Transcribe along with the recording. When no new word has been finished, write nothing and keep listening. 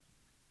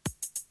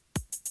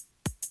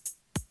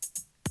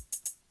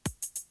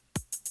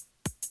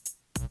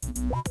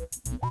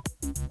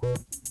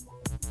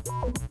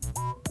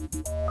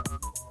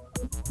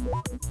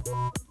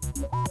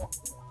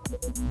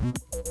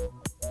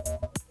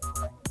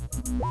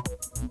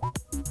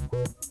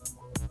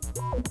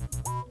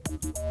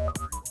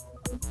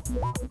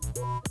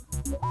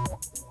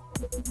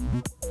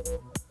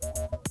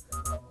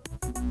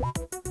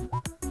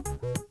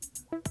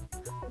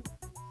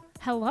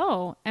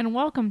Hello, and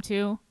welcome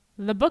to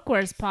the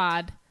Bookwares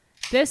Pod.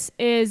 This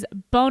is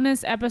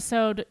bonus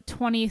episode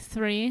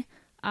 23.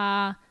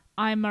 I'm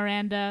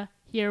Miranda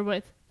here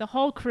with the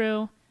whole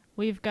crew.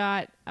 We've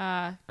got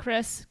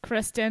Chris,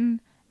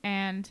 Kristen,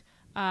 and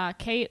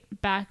Kate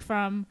back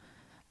from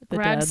The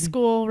grad dead.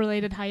 school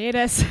related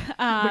hiatus.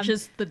 Which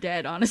is the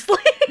dead, honestly.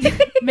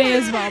 May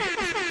as well.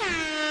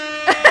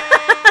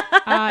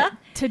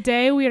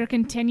 Today we are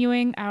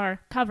continuing our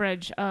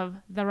coverage of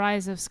The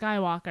Rise of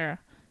Skywalker.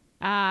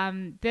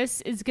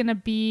 This is going to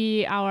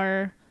be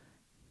our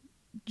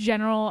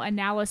general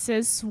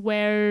analysis.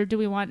 Where do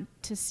we want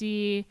to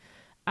see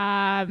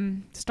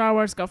Star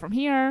Wars go from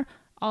here?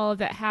 All of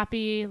that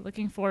happy,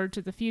 looking forward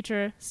to the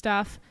future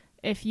stuff.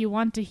 If you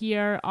want to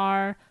hear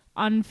our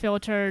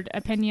unfiltered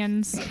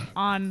opinions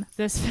on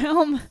this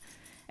film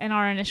and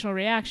our initial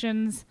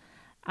reactions,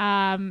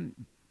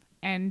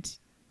 and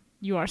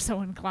you are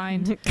so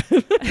inclined,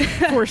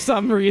 For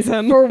some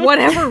reason. For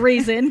whatever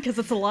reason, because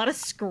it's a lot of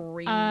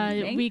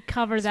screaming. we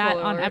cover that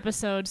Spoiler on alert.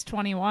 episodes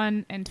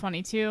 21 and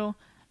 22.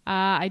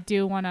 I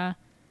do want to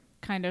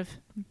kind of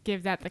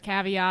give that the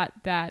caveat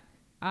that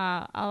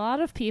a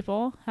lot of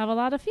people have a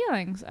lot of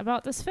feelings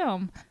about this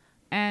film,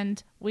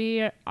 and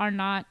we are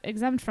not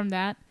exempt from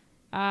that.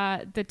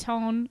 The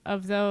tone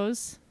of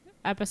those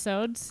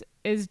episodes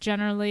is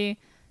generally,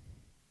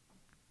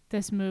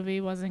 this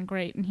movie wasn't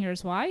great and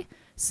here's why.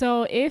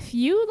 So if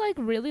you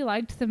really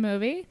liked the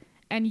movie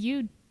and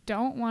you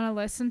don't want to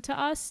listen to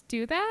us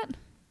do that,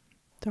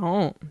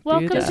 Don't.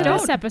 welcome do to that.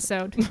 this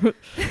episode.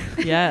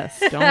 Yes,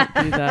 don't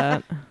do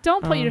that.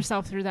 Don't put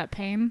yourself through that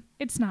pain.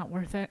 It's not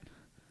worth it.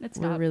 It's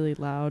We're not. really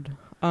loud.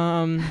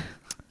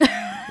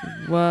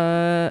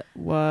 What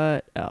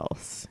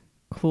else?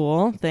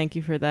 Cool. Thank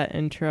you for that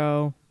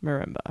intro,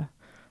 Marimba.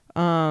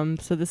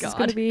 So this is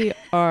going to God. be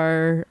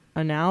our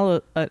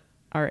analysis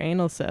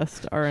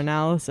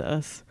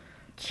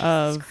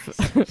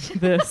of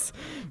this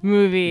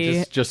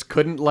movie. Just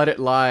couldn't let it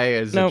lie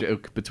as Nope. a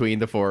joke between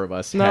the four of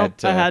us. Nope,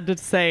 I had to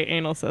say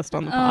anal cyst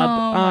on the Oh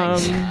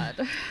pod. my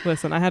god.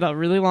 Listen, I had a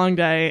really long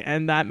day,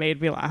 and that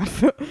made me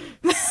laugh.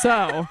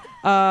 So,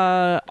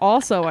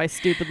 also, I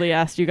stupidly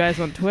asked you guys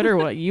on Twitter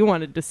what you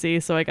wanted to see,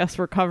 so I guess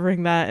we're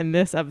covering that in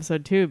this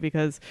episode too,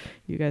 because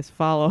you guys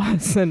follow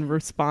us and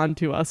respond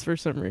to us for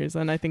some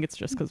reason. I think it's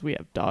just because we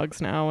have dogs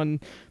now, and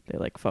they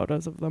like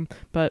photos of them.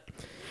 But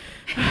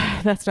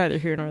that's neither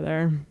here nor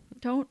there.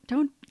 Don't,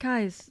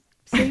 guys,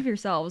 save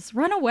yourselves.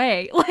 Run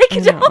away. I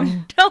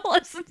know. Don't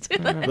listen to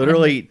that.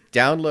 Literally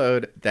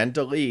download, then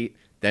delete,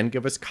 then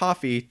give us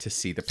coffee to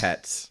see the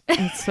pets.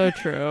 It's so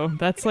true.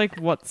 That's like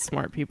what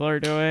smart people are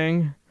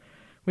doing.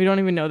 We don't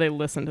even know they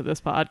listen to this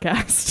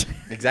podcast.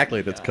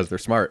 Exactly. That's because they're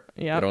smart.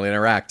 Yep. They don't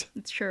interact.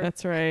 It's true.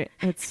 That's right.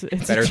 It's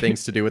Better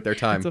things to do with their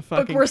time. It's a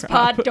fucking Bookworst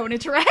trap. pod, don't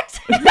interact.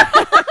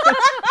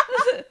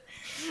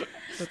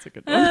 That's a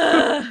good one.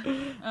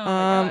 Oh my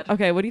god.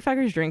 Okay, what are you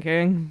fuckers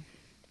drinking?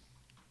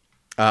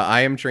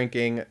 I am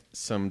drinking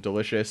some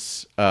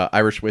delicious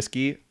Irish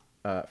whiskey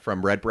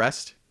from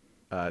Redbreast,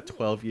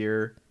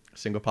 12-year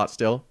single pot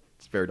still.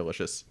 It's very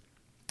delicious.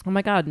 Oh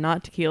my god,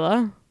 not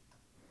tequila.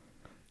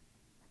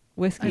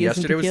 Whiskey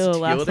isn't Yesterday was tequila.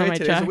 tequila Last day. time I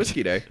Today's a checked.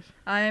 whiskey day.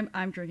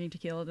 I'm drinking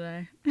tequila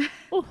today.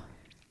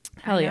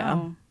 Hell I yeah.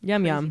 know.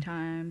 Yum Crazy yum.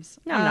 times.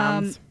 Yum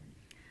yums.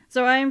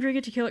 So I am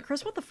drinking tequila.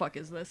 Chris, what the fuck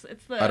is this?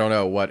 It's the. I don't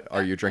know. What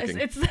are you drinking?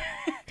 It's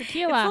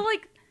Tequila. It's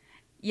like.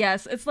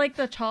 Yes, it's like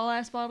the tall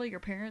ass bottle your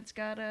parents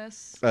got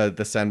us.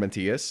 The San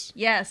Matias.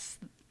 Yes,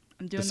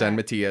 I'm doing The San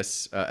that.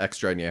 Matias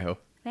Extra Añejo.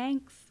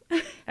 Thanks.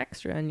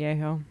 Extra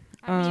añejo.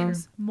 That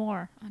means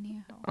more on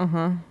you.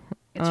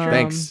 It's true.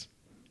 Thanks,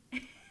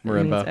 means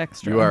Marimba.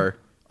 extra. You are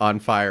on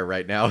fire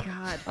right now.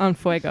 God. On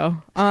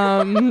fuego.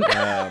 Oh my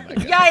God.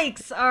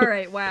 Yikes! All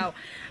right. Wow.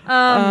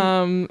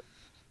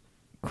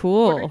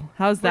 Cool.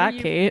 How's what that, are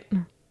you- Kate?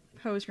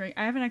 Hose drink.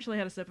 I haven't actually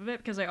had a sip of it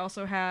because I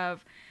also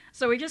have.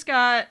 So we just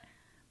got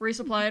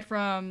resupplied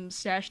from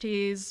Stash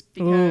Teas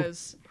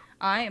because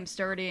I am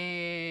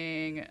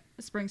starting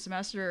spring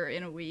semester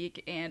in a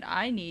week and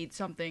I need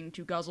something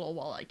to guzzle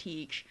while I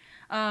teach.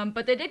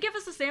 But they did give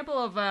us a sample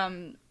of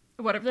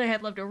whatever they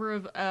had left over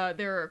of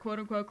their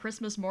quote-unquote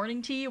Christmas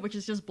morning tea, which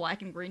is just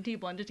black and green tea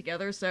blended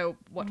together, so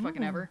what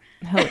fucking ever.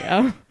 Hell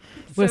yeah. So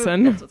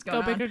Listen, that's what's Go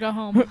going big on. or go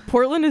home.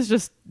 Portland is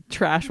just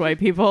trash white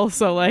people,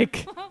 so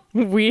like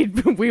we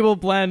will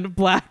blend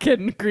black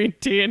and green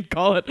tea and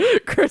call it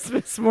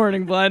Christmas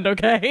morning blend,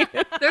 okay?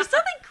 There's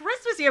something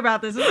Christmassy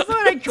about this. This is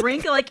what I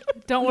drink like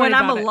Don't worry when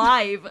I'm about it.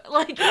 alive.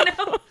 Like, you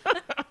know.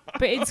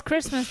 But it's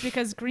Christmas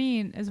because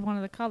green is one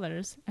of the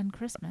colors and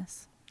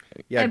Christmas.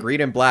 Yeah, And- green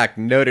and black,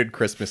 noted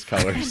Christmas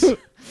colors.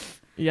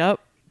 Yep.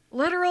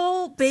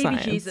 Literal baby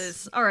Science.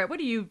 Jesus. All right, what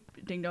are you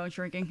Ding dong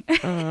shrinking.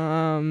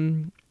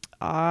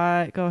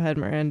 I go ahead,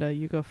 Miranda.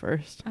 You go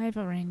first. I have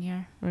a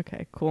Rainier.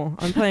 Okay, cool.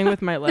 I'm playing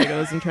with my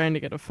Legos and trying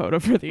to get a photo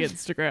for the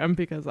Instagram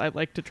because I'd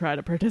like to try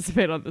to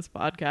participate on this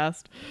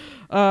podcast.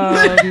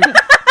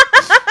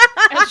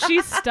 And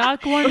she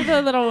stuck one of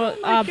the little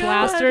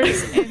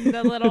blasters in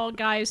the little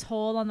guy's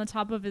hole on the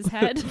top of his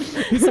head.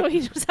 So he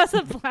just has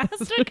a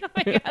blaster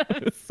coming out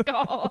of his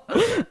skull.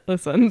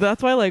 Listen,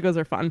 that's why Legos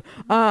are fun.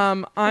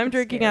 I'm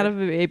drinking out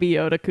of a Baby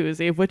Yoda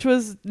koozie, which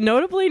was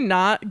notably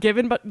not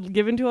given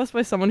to us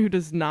by someone who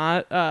does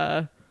not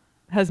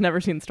has never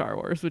seen Star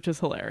Wars, which is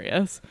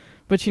hilarious.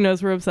 But she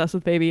knows we're obsessed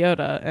with Baby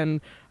Yoda,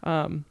 and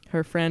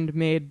her friend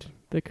made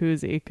the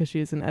koozie because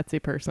she's an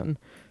Etsy person.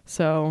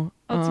 So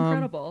That's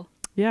incredible.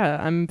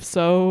 yeah, I'm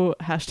so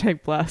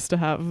 #blessed to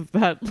have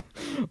that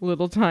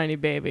little tiny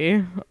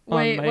baby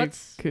Wait, on my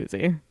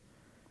koozie.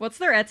 What's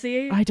their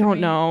Etsy? I don't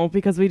mean, know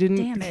because we didn't.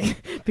 Damn it.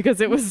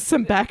 Because it was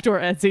some backdoor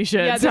Etsy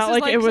shit. Yeah, It's this not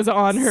is like it was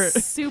on her.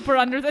 super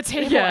under the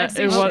table. Yeah, Etsy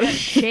it was.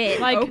 shit. Shit.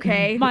 Like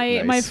Okay.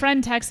 my Nice.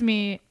 friend texted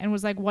me and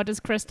was like, "What does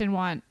Kristen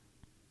want?"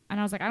 And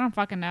I was like, "I don't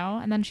fucking know."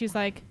 And then she's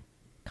like,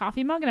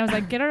 "Coffee mug," and I was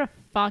like, "Get her a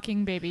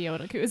fucking Baby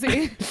Yoda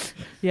koozie."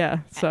 Yeah,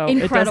 so it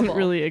Incredible. doesn't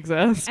really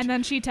exist. And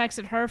then she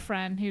texted her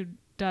friend who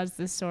does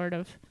this sort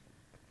of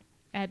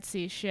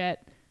Etsy shit.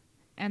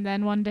 And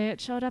then one day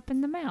it showed up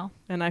in the mail.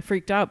 And I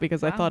freaked out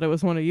because I Wow. thought it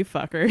was one of you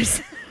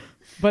fuckers.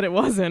 But it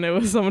wasn't. It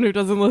was someone who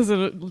doesn't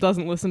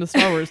listen to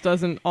Star Wars,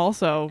 doesn't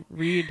also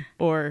read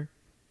or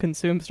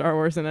consume Star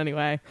Wars in any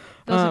way.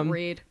 Doesn't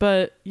read.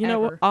 But you know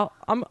what?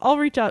 Ever. I'll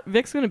reach out.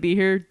 Vic's gonna be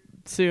here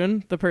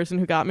soon, the person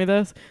who got me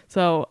this.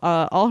 So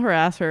I'll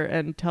harass her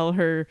and tell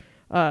her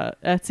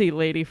Etsy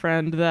lady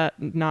friend that,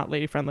 not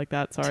lady friend like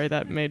that, sorry,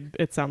 that made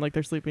it sound like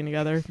they're sleeping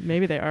together.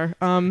 Maybe they are.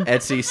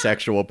 Etsy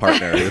sexual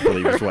partner, I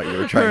believe is what you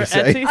were trying Her to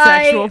say. Etsy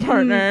sexual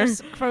partner.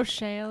 Just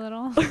crochet a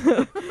little.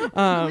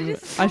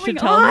 I should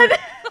tell her,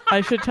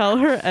 I should tell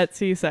her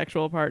Etsy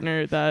sexual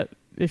partner that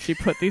if she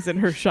put these in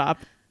her shop,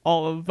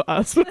 all of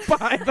us would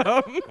buy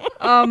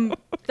them.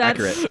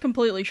 That's Accurate.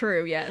 completely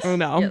true. Yes. Oh,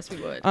 no. Yes, we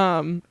would.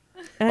 Anyway.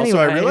 Also,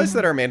 I realized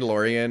that our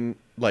Mandalorian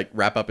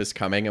wrap up is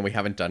coming and we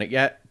haven't done it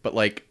yet, but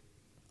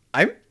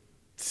I'm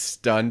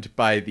stunned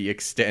by the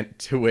extent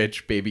to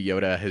which Baby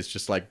Yoda has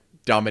just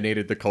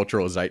dominated the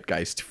cultural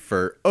zeitgeist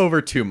for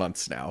over 2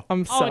 months now.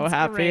 I'm Oh, so it's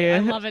happy. great. I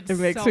love it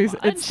makes so me.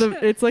 much.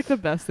 It's like the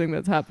best thing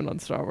that's happened on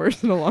Star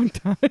Wars in a long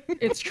time.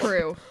 It's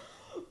true.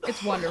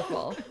 It's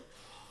wonderful.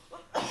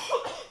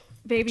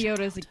 Baby Yoda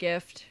is a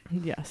gift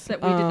Yes.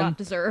 that we did not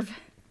deserve.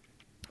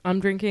 I'm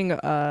drinking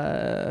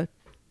an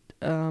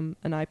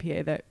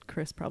IPA that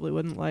Chris probably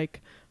wouldn't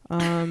like.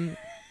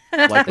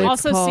 Likely.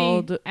 Also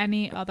called- see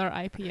any other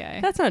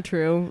IPA. That's not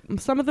true.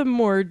 Some of the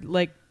more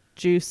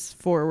juice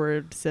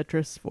forward,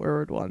 citrus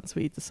forward ones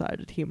we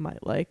decided he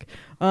might like.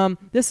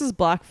 This is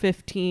Block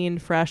 15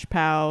 Fresh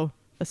Pow,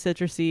 a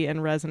citrusy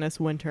and resinous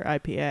winter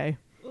IPA.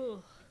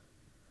 Ugh.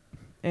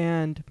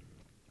 And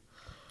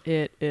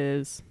it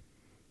is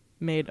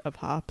made of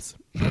hops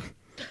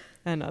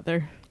and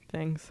other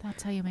things.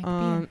 That's how you make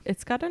beer.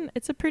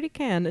 It's a pretty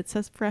can. It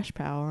says Fresh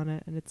Pow on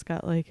it, and it's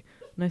got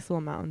nice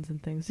little mountains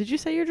and things. Did you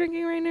say you're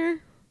drinking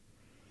Rainier?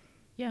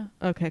 Yeah.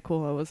 Okay,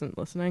 cool. I wasn't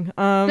listening.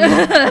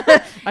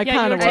 I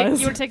kind of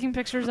was. You were taking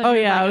pictures of Oh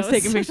your yeah, I was Legos.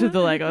 taking pictures of the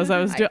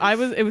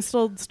Legos. It was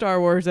still Star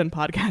Wars and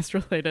podcast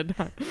related.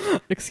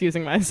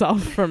 Excusing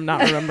myself from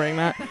not remembering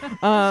that.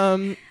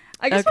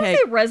 I just okay. want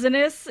to say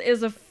resinous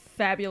is a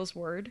fabulous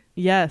word.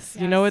 Yes,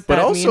 you Yes. know what But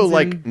that also,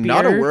 means in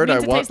not a beer? word I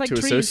Means it want tastes like to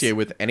trees. associate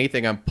with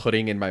anything I'm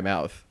putting in my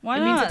mouth. Why It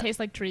not? means it tastes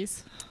like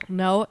trees.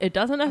 No, it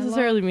doesn't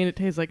necessarily mean it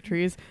tastes like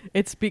trees.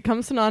 It's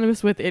become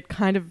synonymous with it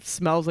kind of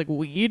smells like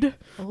weed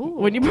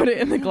when you put it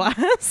in the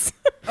glass.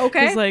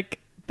 Okay.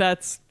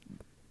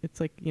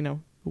 It's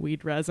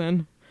weed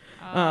resin.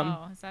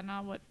 Oh, is that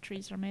not what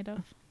trees are made of?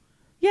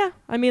 Yeah,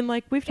 I mean,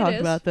 we've talked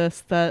is. about this,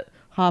 that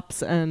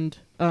hops and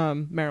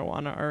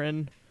marijuana are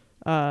in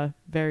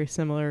very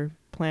similar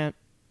plant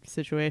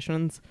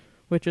situations,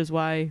 which is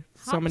why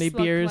so Hops many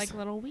look beers. like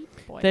little wheat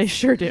boys. They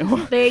sure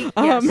do.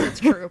 Yes, that's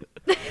true.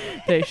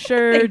 They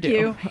sure Thank do.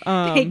 you.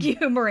 Thank you,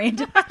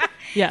 Miranda.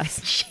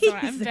 Yes. Sorry,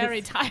 I'm Jesus.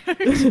 very tired.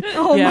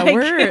 Oh yeah, my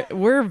God.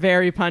 we're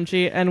very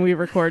punchy, and we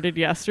recorded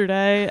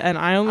yesterday, and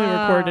I only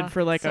recorded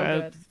for so a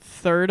good.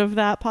 third of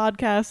that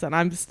podcast, and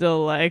I'm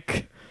still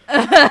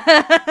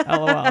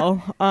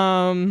LOL.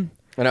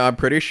 And I'm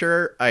pretty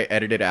sure I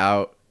edited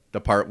out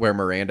the part where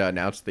Miranda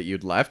announced that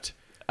you'd left.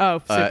 Oh,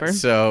 super.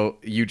 So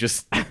you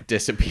just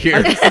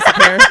disappeared.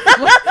 Disappear.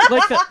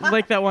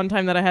 like that one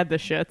time that I had the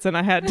shits and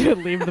I had to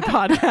leave the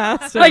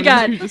podcast. My and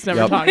God. we just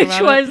never Yep. talked Which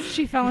about it. was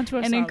She fell into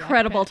a an Sarlacc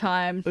incredible pit.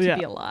 time to Yeah.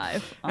 be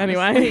alive.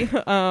 Anyway,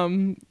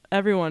 honestly.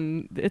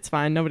 everyone, it's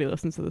fine. Nobody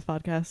listens to this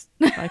podcast.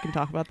 I can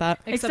talk about that.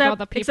 Except all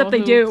the people Except they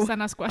who do.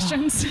 send us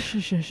questions.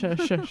 Shush,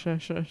 shush, shush,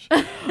 shush, shush.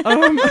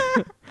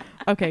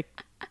 Okay,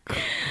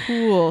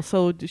 cool.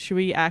 So should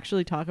we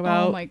actually talk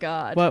about Oh my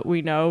God. what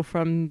we know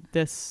from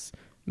this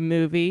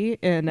movie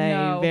in a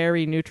No.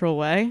 very neutral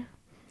way?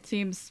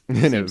 Seems in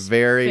a seems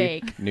very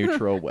fake.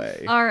 neutral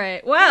way. All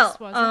right. Well, This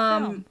was a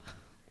film.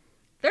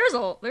 there's a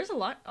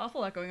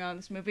awful lot going on in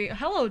this movie.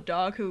 Hello,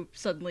 dog, who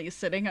suddenly is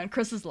sitting on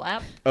Chris's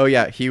lap. Oh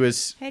yeah, he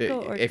was. Hey,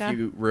 go, if Orca.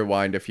 you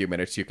rewind a few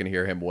minutes, you can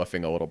hear him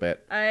woofing a little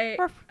bit.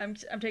 I'm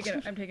taking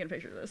a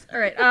picture of this. All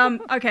right.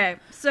 Okay.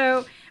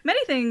 So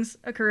many things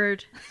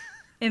occurred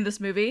in this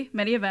movie.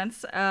 Many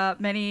events.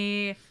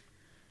 Many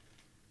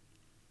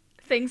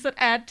things that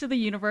add to the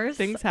universe.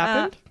 Things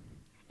happened.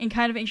 In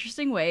kind of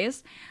interesting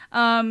ways.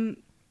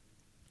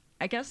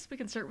 I guess we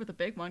can start with a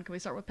big one. Can we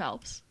start with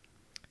Palps?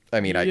 I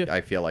mean, Yeah.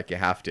 I feel like you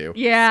have to.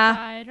 Yeah.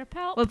 Spider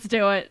Palp. Let's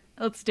do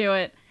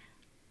it.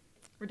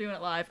 We're doing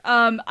it live.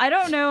 I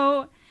don't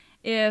know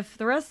if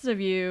the rest of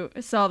you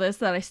saw this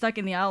that I stuck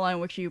in the outline,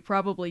 which you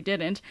probably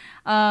didn't.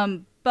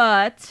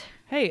 But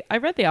Hey, I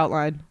read the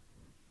outline.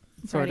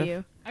 sorry Sort to of.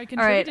 you. I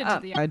contributed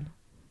Alright, to the. Outline.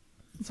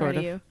 Sorry Sort to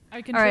of. you.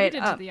 I contributed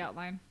alright, to the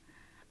outline.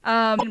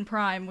 In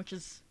Prime, which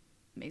is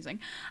amazing,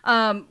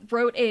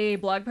 wrote a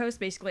blog post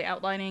basically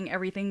outlining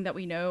everything that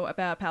we know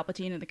about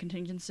Palpatine and the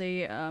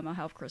contingency. I'll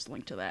have Chris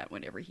link to that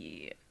whenever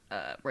he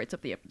writes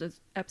up the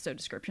episode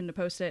description to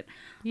post it.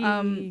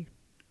 Yee.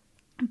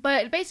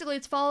 But basically,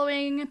 it's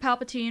following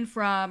Palpatine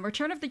from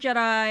Return of the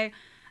Jedi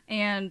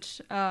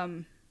and,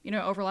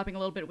 overlapping a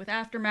little bit with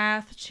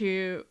Aftermath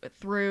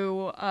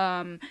through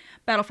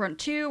Battlefront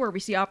 2, where we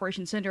see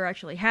Operation Cinder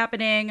actually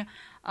happening.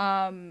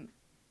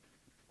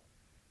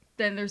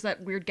 Then there's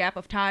that weird gap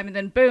of time, and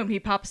then boom, he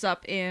pops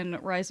up in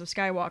Rise of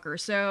Skywalker.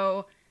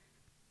 So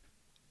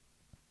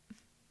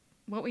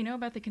what we know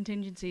about the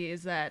contingency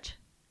is that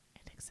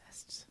It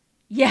exists.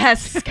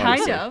 yes,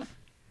 kind Honestly. of.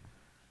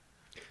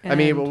 I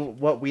mean, And-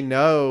 what we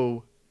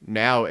know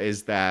now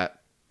is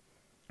that,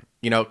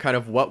 kind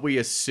of what we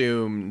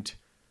assumed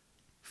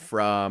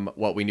from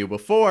what we knew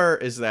before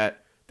is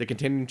that the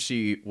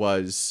contingency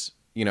was,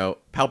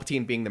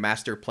 Palpatine being the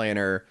master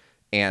planner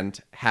and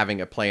having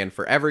a plan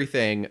for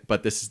everything,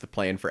 but this is the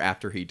plan for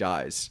after he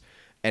dies.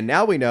 And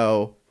now we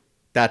know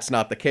that's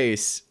not the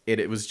case.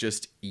 It was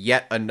just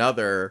yet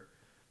another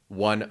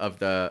one of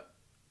the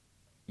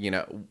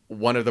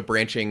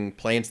branching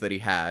plans that he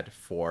had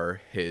for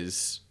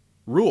his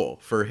rule,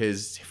 for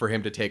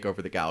him to take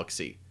over the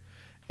galaxy.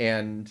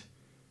 And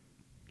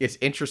it's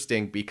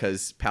interesting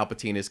because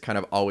Palpatine has kind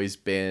of always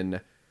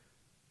been,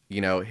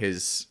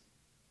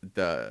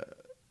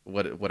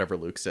 whatever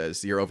Luke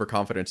says, your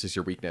overconfidence is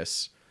your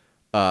weakness.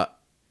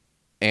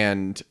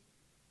 And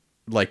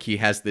like he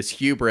has this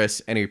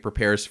hubris and he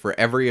prepares for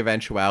every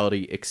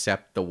eventuality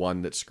except the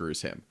one that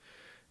screws him.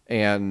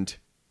 And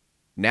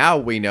now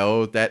we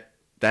know that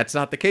that's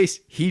not the case.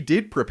 He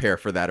did prepare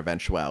for that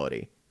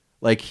eventuality.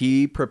 Like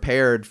he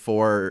prepared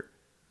for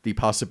the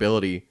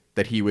possibility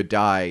that he would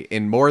die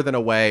in more than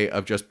a way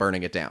of just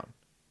burning it down.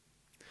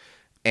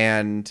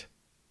 And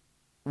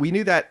we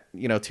knew that,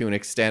 to an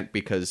extent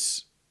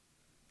because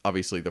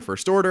obviously the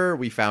First Order,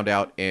 we found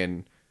out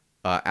in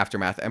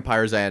Aftermath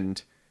Empire's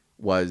End,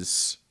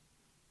 was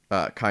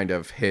kind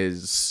of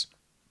his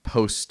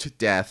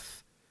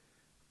post-death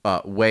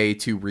way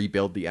to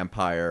rebuild the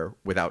Empire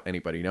without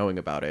anybody knowing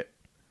about it.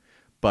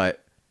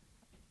 But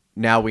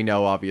now we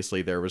know,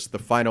 obviously, there was the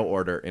Final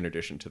Order in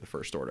addition to the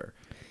First Order.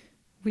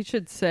 We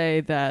should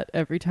say that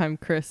every time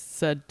Chris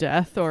said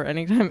death, or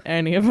anytime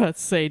any of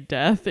us say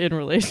death in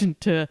relation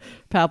to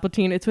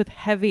Palpatine, it's with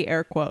heavy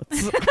air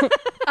quotes.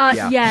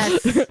 Yeah.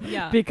 Yes.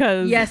 Yeah.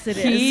 Because Yes, it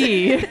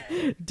he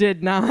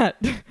did not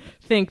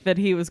think that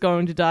he was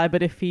going to die.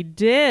 But if he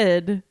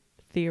did,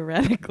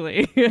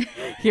 theoretically,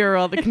 here are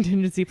all the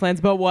contingency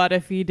plans. But what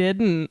if he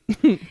didn't?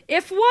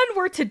 If one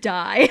were to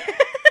die.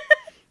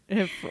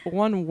 If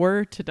one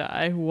were to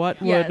die,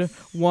 what would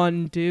Yes.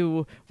 one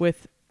do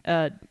with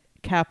a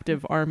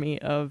captive army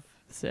of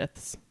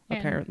Siths, And-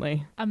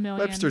 apparently? A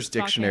million. Webster's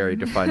fucking- dictionary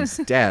defines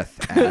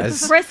death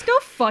as... Chris, go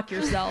fuck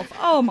yourself.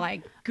 Oh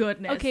my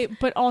goodness. Okay,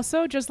 but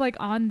also just like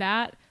on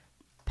that,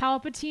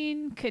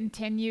 Palpatine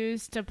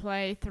continues to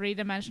play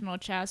three-dimensional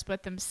chess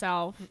with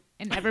himself,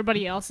 and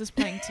everybody else is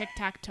playing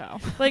tic-tac-toe.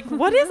 Like,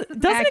 what is...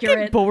 Doesn't it Accurate.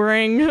 get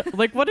boring?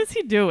 Like, what is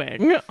he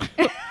doing?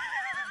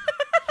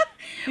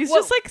 He's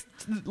Well- just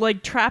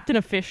like trapped in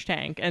a fish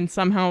tank and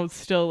somehow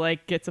still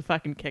like gets a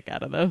fucking kick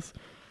out of this.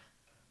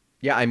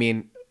 Yeah, I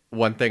mean,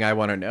 one thing I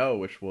want to know,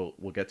 which we'll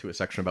get to a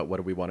section about what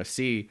do we want to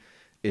see,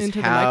 is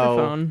Into how... the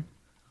microphone.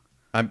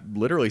 I'm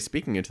literally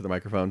speaking into the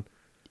microphone.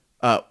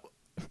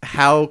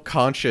 How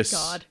conscious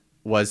God.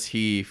 was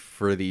he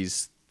for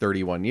these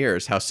 31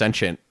 years? How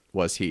sentient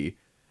was he?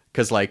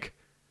 Because, like,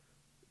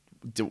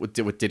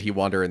 did he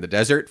wander in the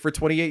desert for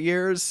 28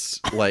 years?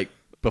 Like,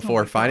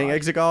 before finding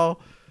God. Exegol?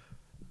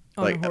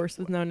 On Like, a horse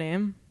with no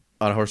name.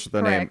 On a horse with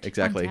a name, Correct.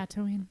 exactly. On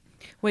Tatooine.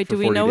 Wait, For do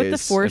we 40 know what the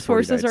days force and 40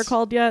 horses are nights.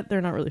 called yet? They're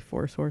not really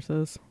force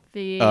horses.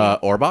 The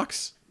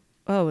Orbox?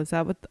 Oh, is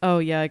that what? Oh,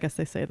 yeah, I guess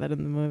they say that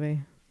in the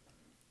movie.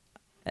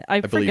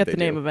 I believe forget they the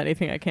name do. of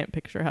anything I can't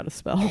picture how to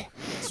spell.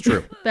 It's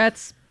true.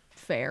 that's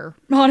fair,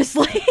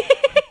 honestly.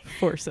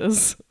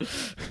 Forces.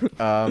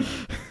 But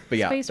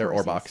yeah, Space they're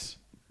horses. Orbox.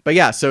 But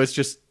yeah, so it's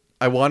just,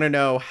 I want to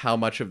know how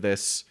much of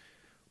this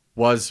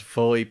was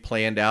fully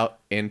planned out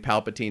in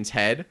Palpatine's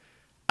head.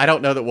 I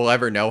don't know that we'll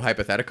ever know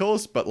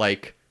hypotheticals, but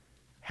like,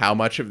 how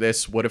much of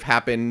this would have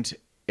happened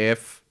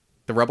if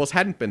the rebels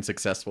hadn't been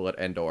successful at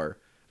Endor.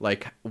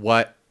 Like,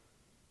 what,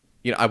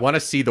 I want to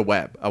see the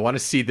web. I want to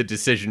see the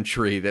decision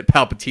tree that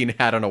Palpatine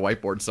had on a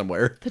whiteboard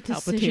somewhere. The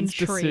decision Palpatine's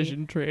tree.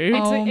 decision tree.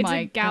 Oh It's my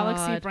a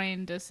galaxy God.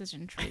 brain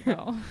decision tree,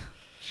 though.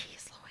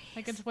 Jeez Louise.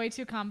 Like, it's way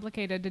too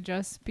complicated to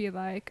just be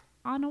like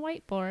on a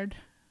whiteboard.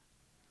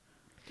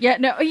 Yeah,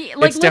 no, It's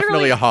literally,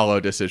 definitely a hollow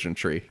decision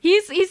tree.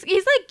 he's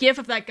like GIF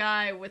of that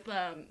guy with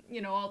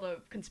all the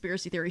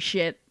conspiracy theory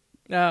shit.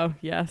 Oh,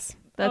 yes.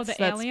 That's the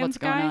that's aliens what's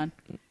going guy? on.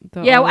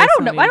 The Yeah, well, I Always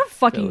don't know. Sunny I don't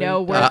fucking Philly-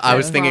 know where. I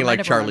was it's thinking from. I like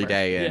never Charlie remember.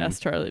 Day and Yes,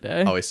 Charlie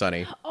Day. Always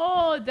Sunny.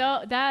 Oh,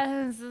 that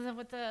is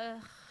with the.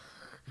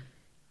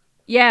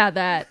 Yeah,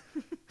 that.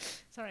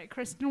 Sorry,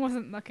 Kristen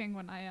wasn't looking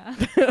when I.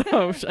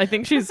 Oh, I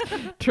think she's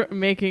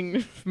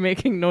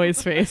making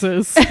noise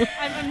faces.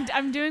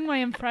 I'm doing my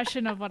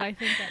impression of what I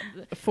think.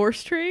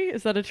 Force tree?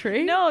 Is that a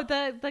tree? No,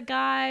 the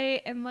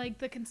guy and like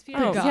the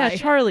conspiracy. Oh, guy. yeah,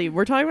 Charlie.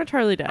 We're talking about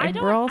Charlie Day. I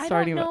don't, We're all I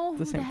starting don't know about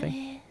the who same that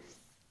thing.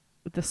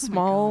 is. The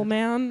small God.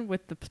 man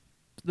with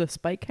the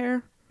spike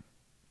hair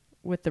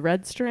with the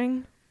red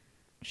string.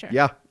 Sure.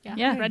 Yeah.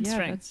 Yeah, Red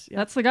string.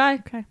 That's the guy.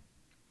 Okay.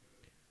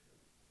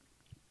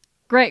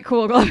 Great,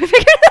 cool. Glad we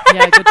figured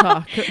Yeah, good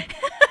talk.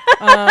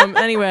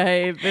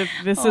 Anyway,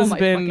 this Oh has my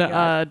been fucking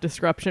God.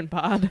 Disruption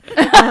Pod.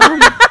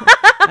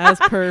 As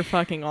per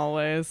fucking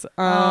always.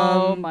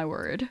 Oh my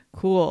word.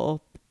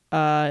 Cool.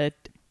 I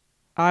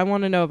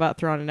want to know about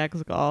Thrawn and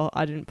Exegol.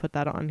 I didn't put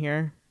that on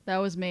here. That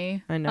was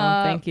me. I know.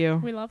 Thank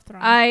you. We love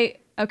Thrawn.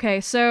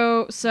 Okay,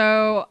 so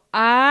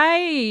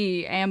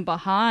I am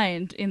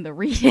behind in the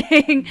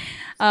reading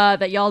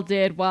that y'all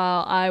did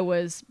while I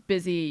was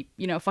busy,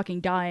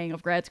 fucking dying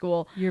of grad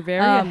school. You're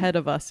very ahead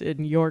of us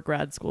in your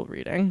grad school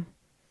reading.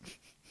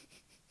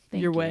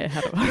 Thank You're you. way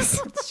ahead of us.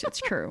 It's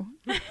true.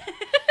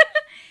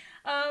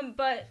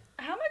 But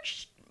how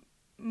much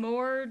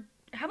more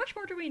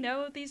do we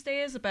know these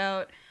days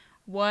about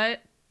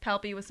what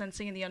Palpy was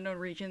sensing in the unknown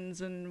regions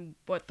and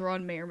what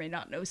Thrawn may or may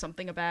not know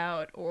something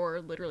about,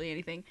 or literally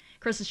anything?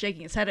 Chris is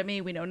shaking his head at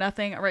me. We know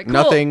nothing. All right, cool.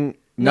 Nothing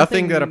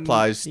Nothing- that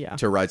applies yeah.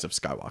 to Rise of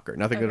Skywalker.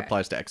 Nothing that Okay.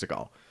 applies to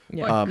Exegol.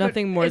 Yeah,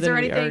 nothing more is than there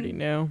we anything- already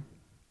knew.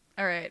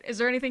 All right. Is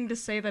there anything to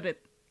say that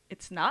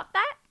it's not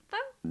that though?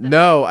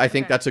 No, I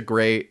think Okay. that's a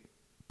great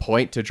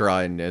point to draw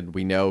in, and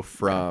we know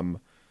from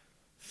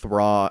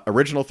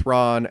original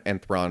Thrawn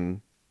and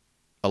Thrawn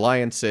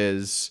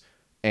alliances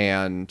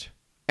and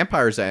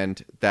Empire's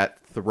End that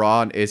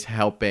Thrawn is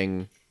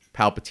helping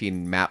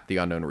Palpatine map the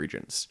unknown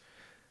regions.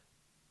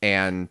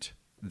 And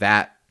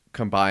that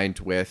combined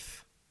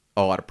with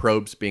a lot of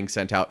probes being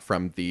sent out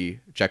from the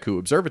Jakku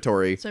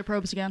Observatory. So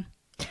probes again.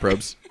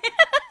 Probes.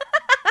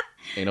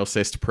 Anal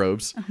cyst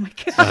probes. Oh my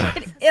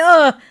god.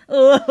 Ugh.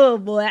 Oh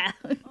boy.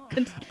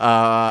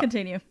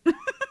 Continue.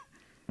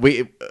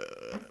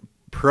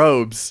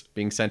 Probes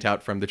being sent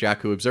out from the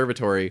Jakku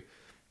Observatory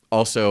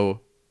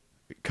also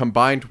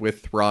combined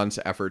with Thrawn's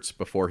efforts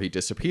before he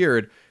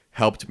disappeared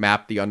helped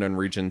map the unknown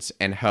regions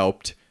and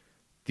helped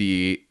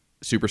the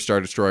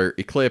Superstar Destroyer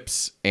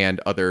Eclipse and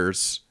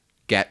others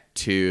get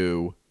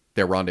to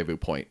their rendezvous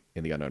point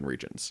in the unknown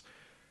regions.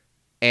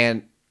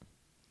 And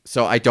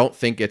so I don't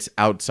think it's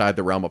outside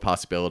the realm of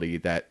possibility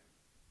that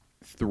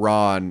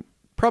Thrawn,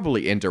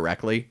 probably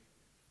indirectly,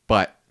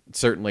 but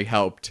certainly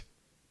helped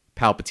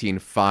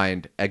Palpatine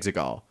find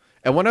Exegol.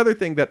 And one other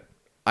thing that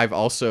I've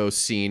also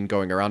seen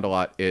going around a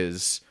lot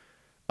is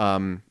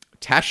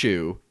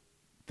Tashu,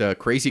 the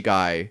crazy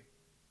guy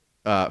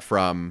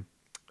from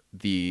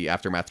the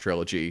Aftermath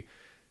trilogy,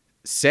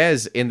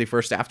 says in the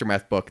first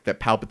Aftermath book that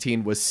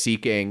Palpatine was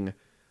seeking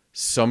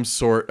some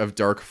sort of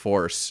dark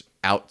force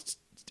out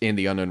in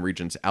the unknown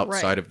regions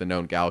outside Right. of the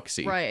known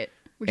galaxy. Right.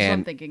 Which is what I'm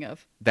And thinking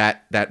of.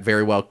 That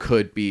very well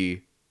could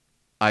be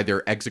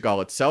either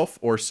Exegol itself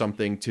or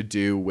something to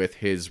do with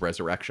his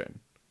resurrection.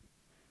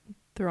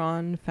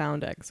 Thrawn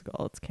found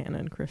Exegol. It's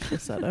canon. Chris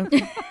just said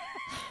it.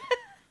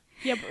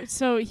 Yeah,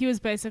 so he was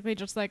basically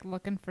just like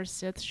looking for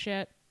Sith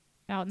shit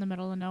out in the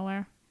middle of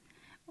nowhere.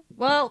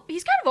 Well,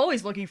 he's kind of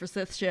always looking for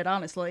Sith shit,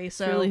 honestly.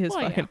 So It's really his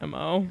well, fucking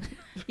MO.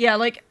 yeah,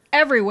 like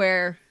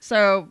everywhere.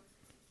 So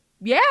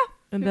yeah,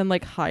 And then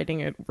like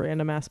hiding at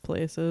random ass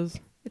places,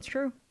 it's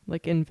true.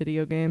 like in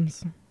video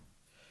games.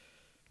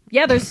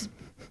 Yeah, there's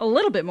a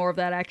little bit more of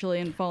that actually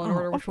in Fallen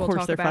Order, which of we'll course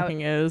talk there about.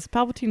 fucking is.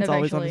 Palpatine's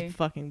always on eventually. his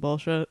fucking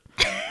bullshit.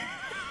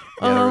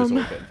 Yeah, there was a Um,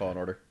 little bit in Fallen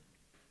Order.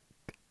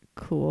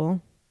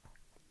 Cool.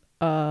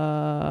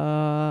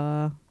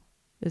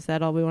 Is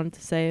that all we wanted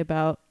to say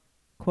about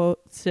quote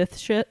Sith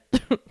shit?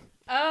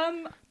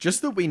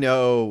 Just that we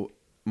know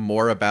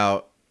more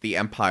about the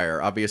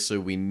Empire. Obviously,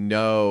 we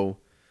know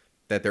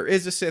that there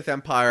is a Sith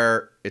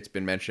Empire. It's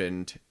been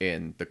mentioned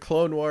in the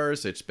Clone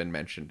Wars. It's been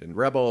mentioned in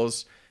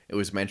Rebels. It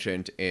was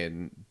mentioned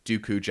in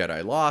Dooku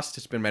Jedi Lost.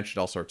 It's been mentioned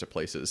all sorts of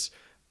places.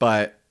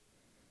 But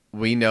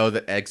we know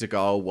that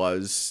Exegol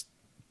was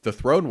the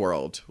throne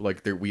world.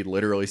 Like, we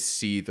literally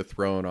see the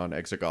throne on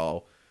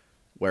Exegol,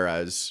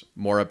 whereas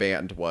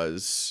Moraband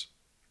was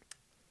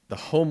the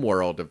home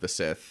world of the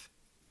Sith,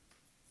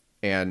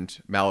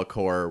 and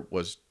Malachor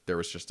was there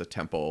was just a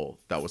temple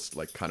that was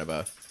like kind of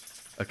a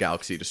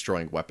galaxy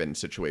destroying weapon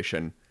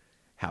situation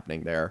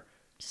happening there.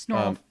 Just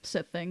normal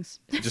Sith things.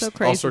 Just So all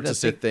crazy sorts that of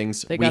Sith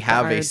things. They We got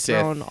have the a Iron Sith.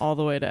 Throne all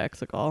the way to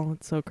Exegol.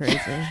 It's so crazy.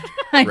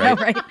 I know, Right.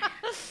 right?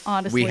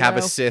 Honestly, We have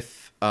a though.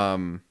 Sith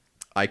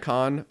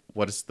icon.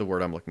 What is the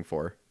word I'm looking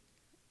for?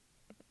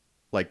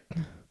 Like,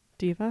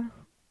 Diva?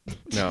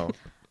 no.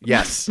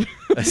 Yes.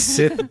 A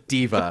Sith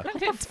diva.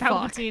 It's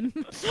Palpatine.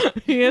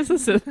 He is a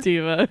Sith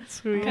diva. That's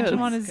who he Catch is.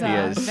 him on his He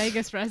is.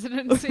 Vegas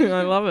residency.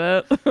 I love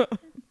it.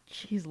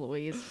 Jeez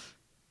Louise.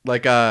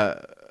 Like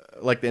the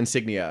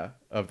insignia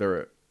of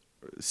the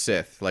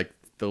Sith, like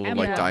the little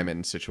like Emblem.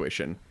 diamond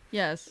situation.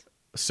 Yes.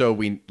 So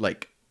we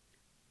like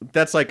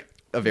that's like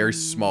a very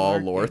small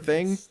lore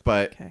thing, Markings.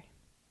 but Okay.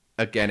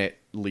 again it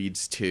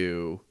leads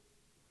to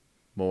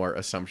more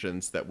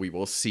assumptions that we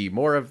will see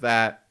more of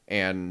that,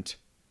 and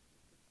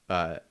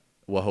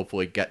we'll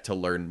hopefully get to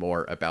learn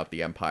more about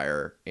the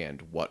Empire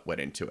and what went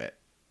into it.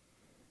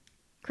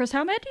 Chris,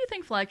 how mad do you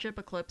think Flagship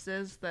Eclipse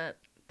is that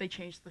they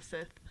changed the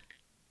Sith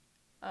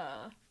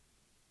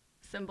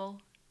symbol?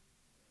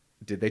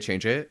 Did they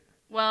change it?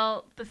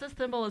 Well, the Sith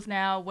symbol is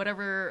now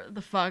whatever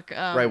the fuck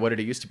Right, what did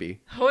it used to be?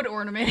 hood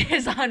ornament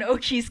is on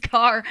Ochi's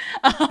car.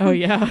 Oh,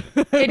 yeah.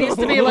 It used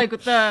to be like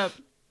with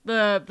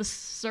the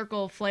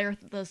circle flare,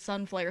 the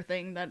sun flare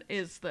thing that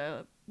is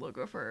the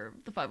logo for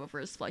the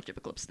 501st Flagship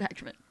Eclipse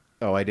detachment.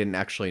 Oh, I didn't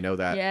actually know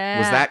that. Yeah.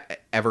 Was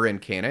that ever in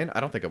canon? I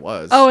don't think it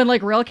was. Oh, and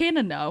like Rail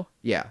Canon? No.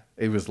 Yeah,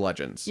 it was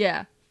Legends.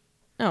 Yeah.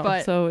 Oh,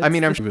 But- so I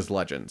mean, I'm it's sure it was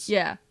Legends.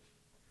 Yeah.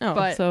 no,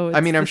 but- so I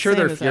mean, it's I'm the sure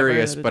they're same as ever,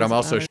 furious, it but I'm doesn't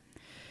also matter.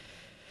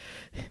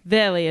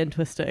 Very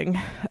interesting.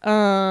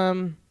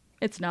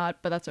 It's not,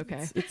 but that's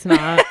okay. It's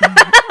not.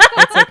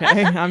 It's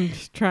okay. I'm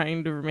just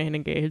trying to remain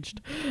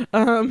engaged.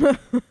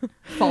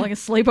 Falling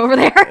asleep over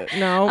there.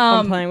 No,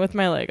 I'm playing with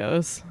my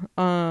Legos.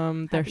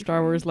 They're Happy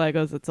Star Wars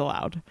Legos. It's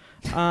allowed.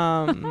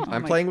 I'm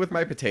my- playing with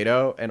my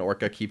potato, and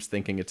Orca keeps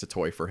thinking it's a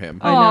toy for him.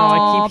 I know.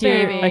 Aw, I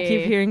keep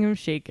baby. hearing him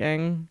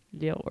shaking.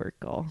 Deal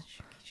Oracle.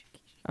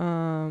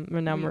 And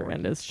now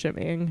Miranda's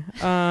shimmying.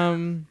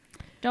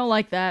 Don't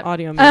like that.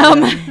 Audio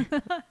medium.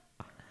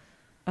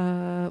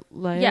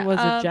 Leia Yeah, was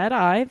a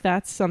Jedi.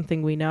 That's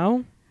something we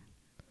know.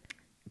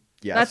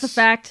 Yes, That's a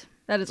fact.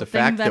 That is It's a a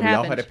thing fact that we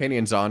all happened. had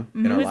opinions on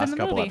in It our was in last the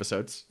couple movie.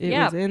 episodes. It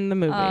Yeah. was in the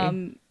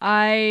movie.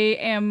 I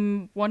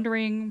am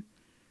wondering.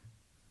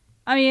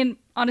 I mean,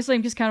 honestly,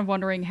 I'm just kind of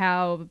wondering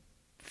how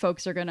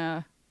folks are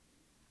gonna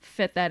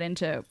fit that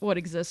into what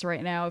exists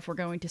right now. If we're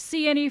going to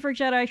see any for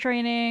Jedi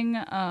training,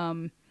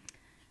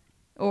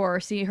 or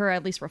see her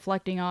at least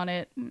reflecting on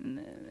it.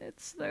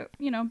 It's the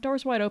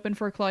doors wide open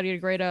for Claudia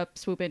Gray to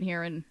swoop in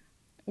here and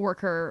work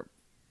her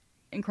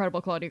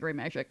incredible Claudia Gray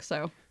magic.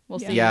 So we'll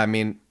see Yeah, I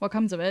mean, what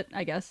comes of it.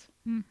 I guess.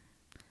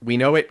 we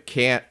know it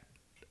can't.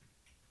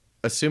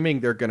 Assuming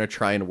they're gonna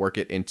try and work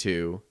it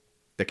into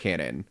the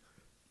canon,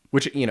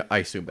 which I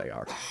assume they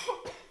are.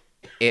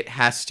 It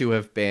has to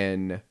have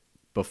been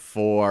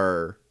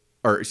before,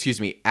 or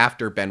excuse me,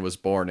 after Ben was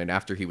born and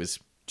after he was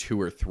 2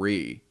 or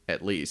 3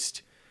 at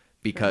least,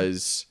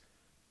 because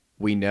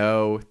we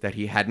know that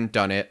he hadn't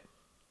done it,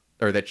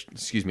 or that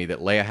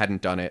Leia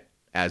hadn't done it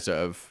as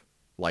of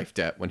Life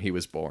Debt when he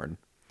was born,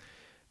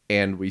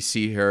 and we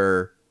see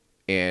her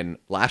in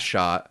Last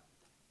Shot,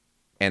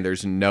 and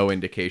there's no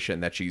indication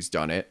that she's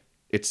done it.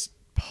 It's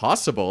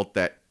possible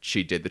that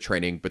she did the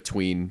training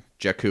between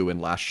Jakku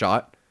and Last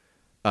Shot,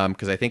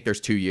 because I think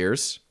there's 2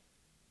 years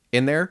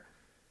in there.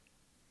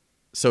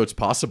 So it's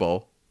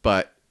possible,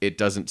 but it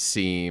doesn't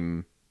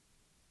seem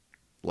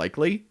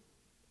likely.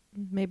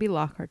 Maybe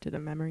Lockhart did a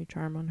memory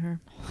charm on her.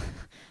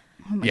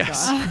 Oh my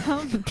Yes.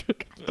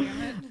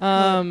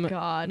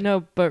 God.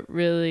 No, but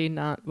really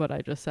not what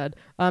I just said.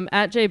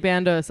 At J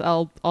Bandos,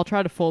 I'll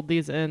try to fold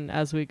these in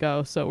as we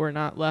go, so we're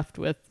not left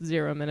with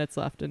 0 minutes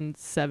left and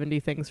 70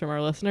 things from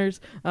our listeners.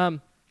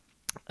 When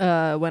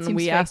Seems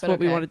we fake, asked but what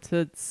we okay. wanted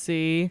to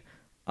see,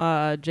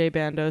 J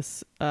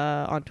Bandos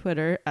on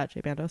Twitter at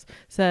J Bandos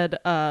said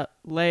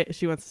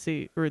she wants to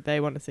see, or they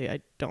want to see.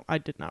 I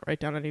did not write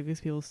down any of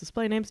these people's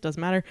display names.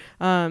 Doesn't matter.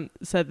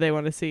 Said they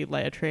want to see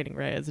Leia training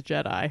Rey as a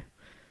Jedi.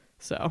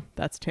 So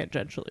that's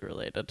tangentially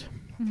related.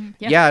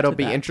 Yeah, it'll to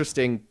be that.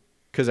 interesting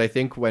because I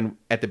think when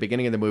at the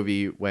beginning of the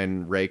movie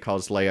when Rey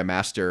calls Leia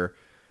Master,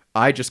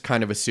 I just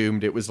kind of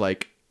assumed it was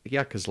like,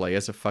 yeah, because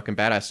Leia's a fucking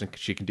badass and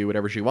she can do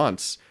whatever she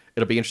wants.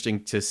 It'll be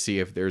interesting to see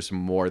if there's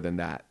more than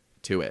that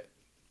to it.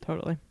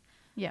 Totally.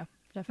 Yeah,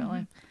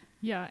 definitely.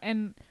 Yeah,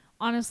 and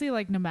honestly,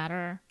 like, no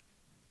matter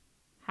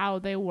how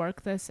they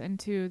work this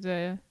into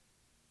the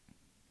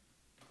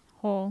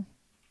whole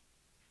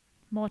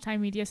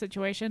multimedia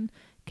situation,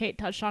 Kate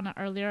touched on it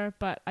earlier,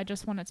 but I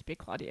just want it to be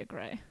Claudia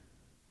Gray.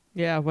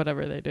 Yeah,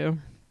 whatever they do,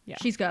 Yeah.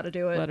 She's got to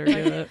do it. let her do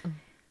it.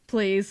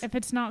 Please. If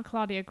it's not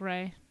Claudia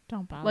Gray,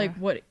 don't bother. Like,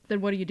 what?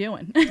 Then what are you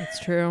doing? It's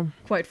true.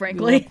 Quite We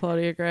frankly. love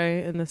Claudia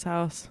Gray in this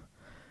house.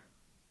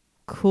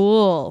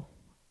 Cool.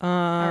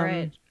 All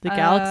right. The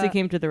galaxy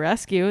came to the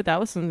rescue. That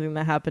was something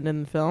that happened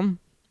in the film.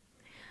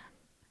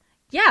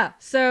 Yeah.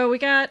 So we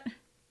got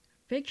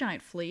big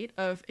giant fleet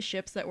of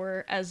ships that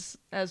were, as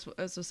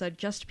was said,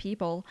 just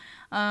people.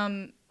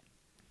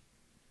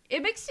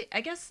 It makes,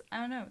 I guess, I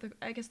don't know.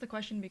 I guess the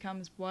question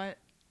becomes, what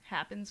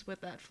happens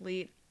with that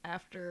fleet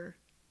after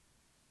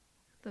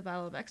the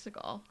Battle of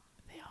Exegol?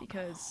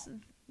 Because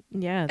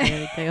Yeah,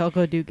 they all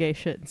go do gay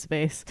shit in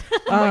space.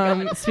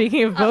 Oh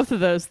Speaking of both of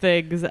those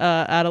things,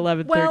 at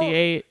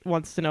 11:38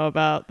 wants to know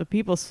about the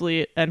People's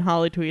Fleet, and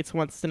Holly Tweets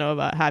wants to know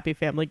about Happy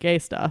Family Gay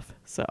stuff.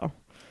 So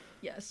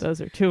yes, those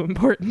are two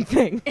important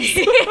things.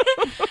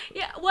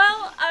 yeah.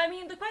 Well, I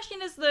mean, the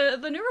question is, the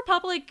New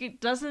Republic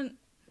doesn't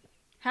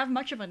have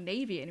much of a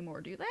navy anymore,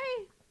 do they?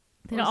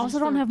 They Or is also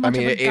this don't the- have I much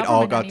mean, of a it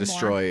all government got anymore.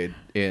 destroyed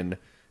in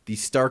the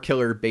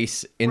Starkiller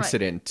base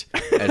incident,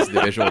 as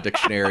the Visual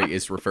Dictionary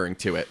is referring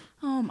to it.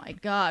 Oh my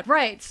god!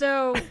 Right.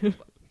 So,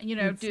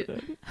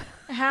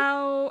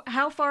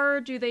 how far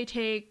do they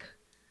take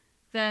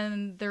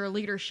then their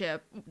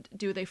leadership?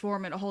 Do they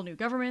form a whole new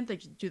government?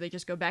 Do they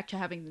just go back to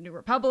having the New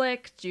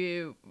Republic?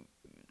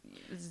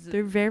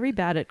 They're very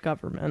bad at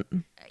government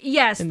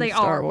Yes, in they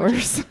Star are. Which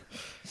is Wars.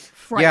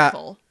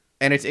 frightful.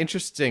 And it's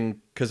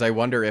interesting because I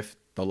wonder if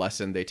the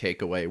lesson they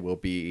take away will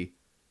be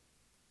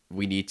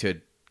we need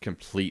to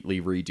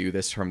completely redo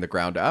this from the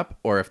ground up,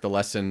 or if the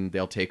lesson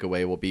they'll take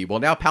away will be, well,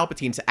 now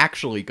Palpatine's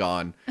actually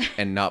gone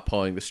and not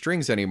pulling the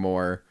strings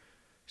anymore,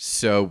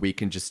 so we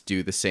can just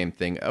do the same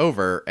thing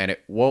over and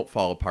it won't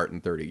fall apart in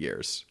 30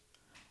 years.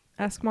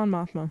 Ask Mon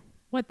Mothma.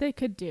 What they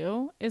could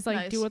do is like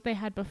Nice. do what they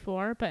had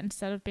before, but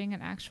instead of being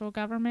an actual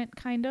government,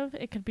 kind of,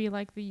 it could be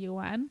like the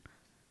UN,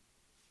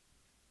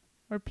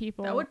 where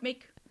people. That would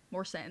make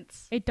more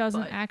sense. It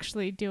doesn't but-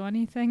 actually do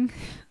anything.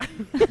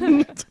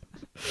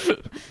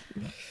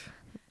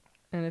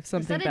 And if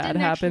something it bad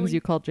didn't happens, actually-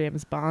 you call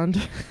James Bond,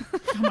 Oh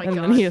my and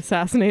god! then he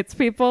assassinates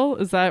people.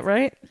 Is that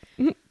right?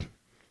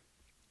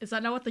 Is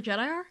that not what the Jedi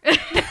are? At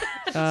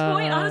this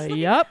point,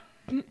 honestly. Yep.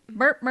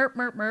 Merp, merp,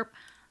 merp, merp.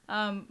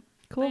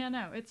 Cool. But yeah,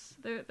 no, it's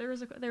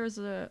there's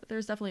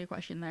definitely a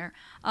question there.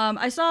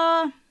 I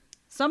saw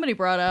somebody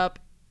brought up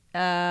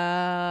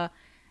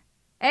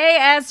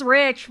AS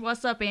Rich.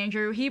 What's up,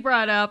 Andrew? He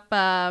brought up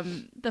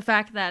the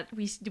fact that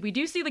we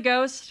do see the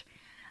Ghost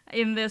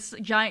in this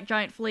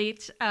giant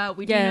fleet.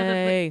 We do know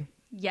that Yay.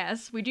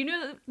 yes, we do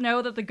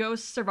know that the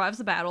Ghost survives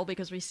the battle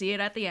because we see it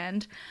at the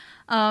end.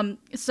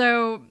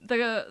 So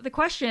the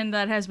question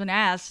that has been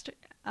asked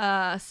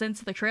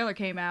since the trailer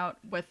came out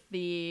with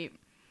the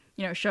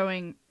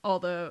showing all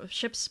the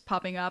ships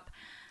popping up,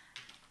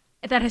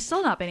 that has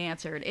still not been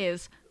answered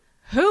is,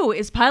 who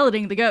is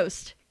piloting the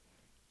Ghost?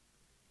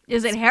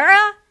 Is it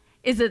Hera?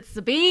 Is it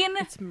Sabine?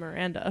 It's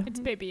Miranda.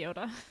 It's Baby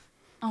Yoda.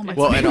 Oh my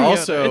Well, god. and Baby Yoda.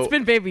 also- it's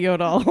been Baby Yoda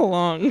all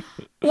along.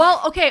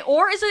 Well, okay,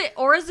 or is it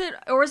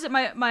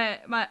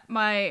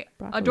my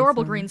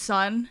adorable son. green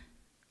son,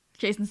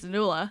 Jason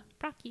Syndulla?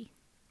 Rocky.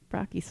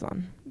 Brocky's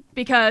son.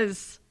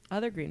 Because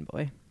Other green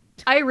boy.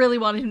 I really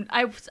wanted him.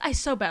 I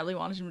so badly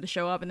wanted him to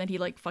show up, and then he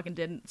like fucking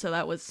didn't. So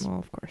that was Well,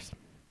 of course.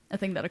 a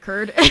thing that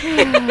occurred.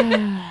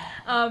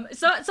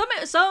 So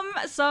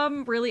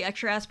some really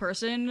extra ass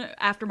person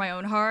after my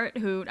own heart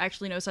who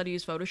actually knows how to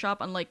use Photoshop,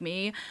 unlike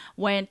me,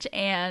 went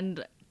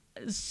and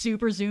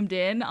super zoomed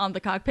in on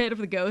the cockpit of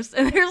the Ghost,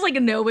 and there's like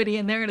nobody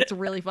in there, and it's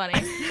really funny.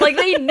 Like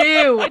they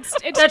knew It's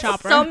that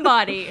Chopper.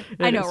 somebody.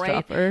 I It know, is right?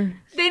 Chopper.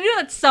 They knew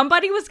that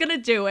somebody was gonna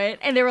do it,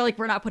 and they were like,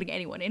 "We're not putting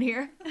anyone in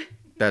here."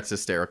 That's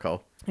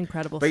hysterical.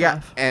 Incredible But yeah,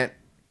 stuff. and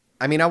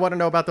I mean, I want to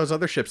know about those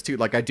other ships too.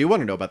 Like, I do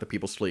want to know about the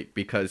People's Fleet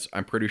because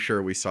I'm pretty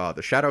sure we saw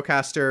the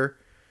Shadowcaster.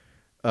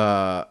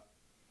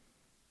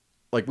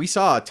 Like, we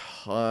saw a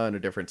ton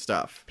of different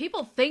stuff.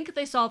 People think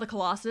they saw the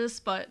Colossus,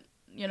 but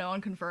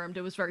unconfirmed.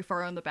 It was very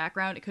far in the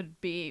background. It could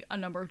be a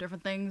number of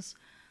different things.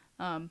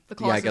 The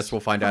Colossus. Yeah, I guess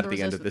we'll find from out at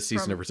the end of this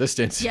season from- of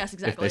Resistance. Yes, If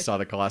exactly. they saw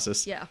the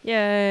Colossus. Yeah.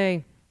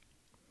 Yay.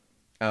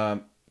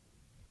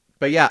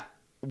 But yeah,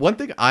 one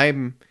thing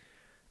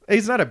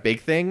it's not a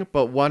big thing,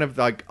 but one of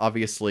like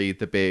obviously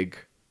the big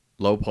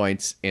low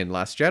points in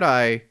Last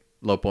Jedi,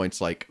 low points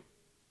like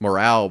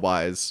morale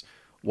wise,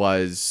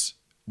 was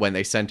when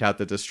they sent out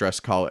the distress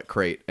call at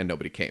Crate and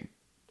nobody came.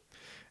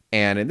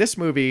 And in this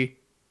movie,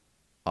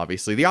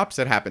 obviously the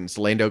opposite happens.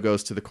 Lando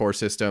goes to the core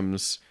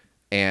systems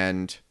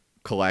and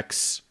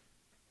collects,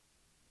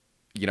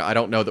 I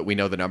don't know that we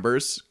know the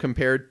numbers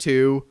compared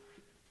to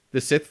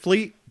the Sith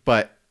fleet,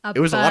 but A it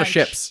was a lot of bunch.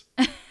 ships.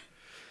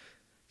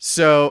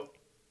 So,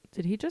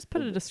 Did he just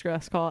put a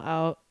distress call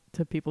out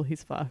to people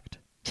he's fucked?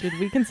 Did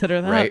we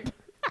consider that? right.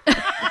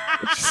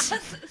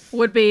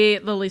 Would be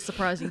the least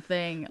surprising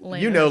thing.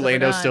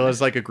 Lando still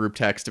has like a group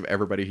text of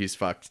everybody he's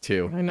fucked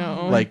too. I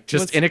know. Like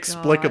just What's-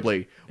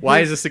 inexplicably. Why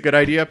is this a good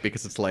idea?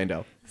 Because it's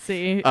Lando.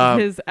 See, Um,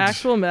 his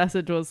actual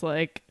message was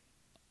like,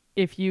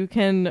 if you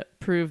can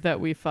prove that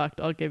we fucked,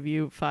 I'll give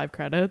you 5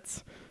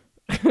 credits.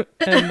 And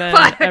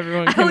then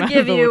everyone came I'll out give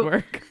of the you-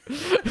 woodwork.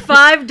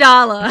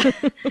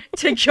 $5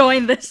 to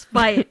join this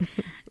fight.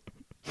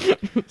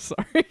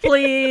 Sorry.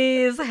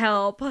 Please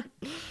help.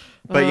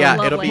 But yeah,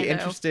 love it'll be Lando.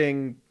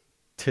 interesting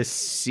to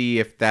see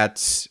if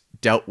that's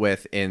dealt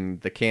with in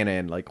the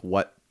canon, like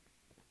what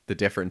the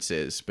difference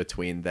is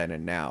between then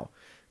and now.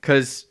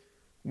 because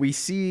we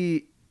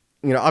see,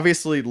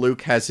 obviously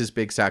Luke has his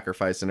big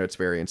sacrifice and it's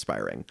very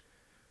inspiring.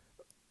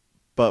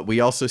 But we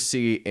also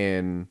see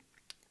in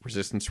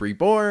Resistance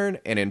Reborn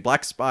and in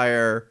Black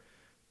Spire,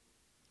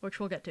 Which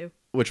we'll get to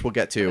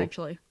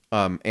eventually,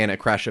 actually. and a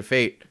Crash of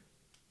Fate,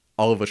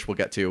 all of which we'll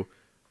get to.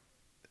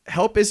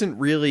 Help isn't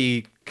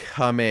really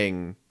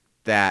coming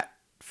that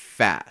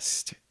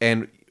fast,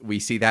 and we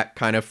see that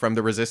kind of from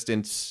the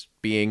Resistance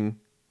being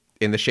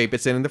in the shape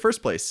it's in the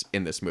first place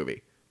in this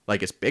movie.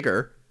 Like, it's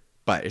bigger,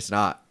 but it's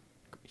not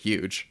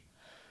huge.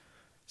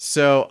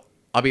 So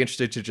I'll be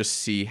interested to just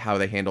see how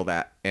they handle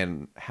that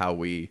and how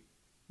we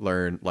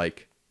learn,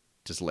 like,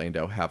 does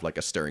Lando have, like,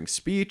 a stirring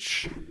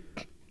speech?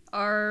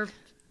 Our,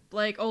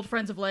 like, old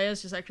friends of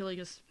Leia's just actually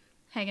just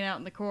hanging out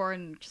in the core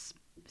and just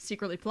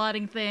secretly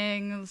plotting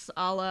things,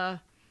 a la...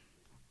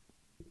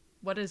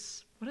 What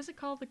is it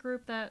called, the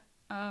group that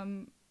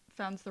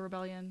founds the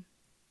rebellion?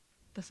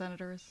 The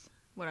Senators?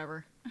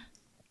 Whatever.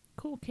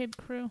 Cool Kid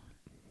Crew.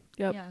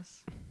 Yep.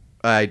 Yes.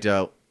 I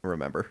don't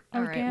remember.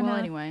 Alright, well,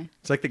 anyway.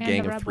 It's like the And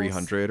Gang the of Rebels.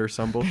 300 or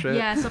some bullshit.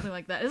 Yeah, something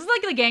like that. It's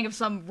like the gang of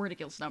some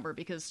ridiculous number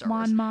because Star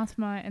Wars. Mon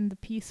Mothma and the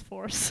Peace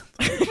Force.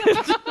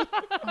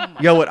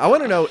 Yo, what I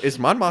want to know is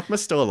Mon Mothma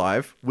still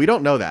alive? We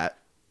don't know that.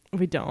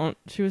 We don't.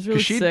 She was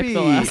really she'd sick be-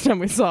 the last time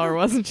we saw her,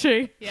 wasn't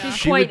she? Yeah.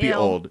 She Quite would be ill.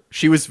 old.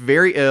 She was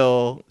very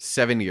ill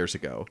 7 years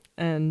ago,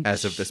 And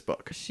as of this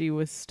book. she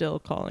was still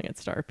calling it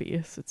Star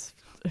Piece. It's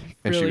And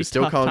she really was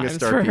still tough calling it times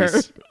Star for her.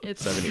 Piece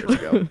It's 7 years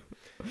ago.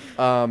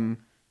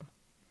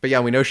 But yeah,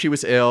 we know she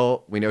was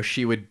ill. We know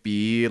she would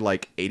be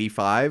like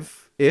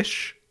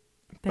 85-ish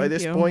by Thank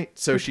this you point.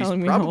 So for she's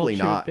telling me how probably old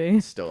she would not be.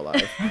 still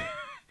alive.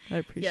 I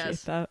appreciate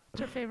Yes. that.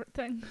 It's her favorite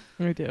thing.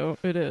 I do.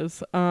 It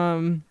is.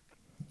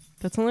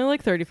 That's only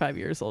like 35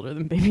 years older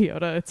than Baby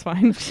Yoda. It's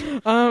fine.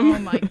 Oh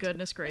my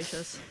goodness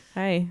gracious.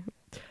 Hey.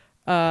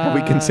 Have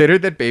we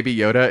considered that Baby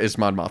Yoda is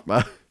Mon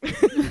Mothma?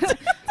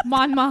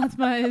 Mon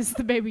Mothma is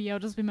the baby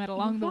Yodas we met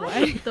along the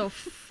way. What the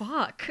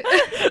fuck?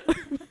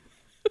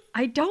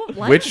 I don't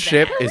like Which that.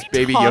 ship is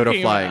Baby Yoda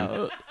Talking flying?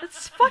 about?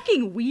 It's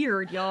fucking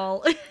weird,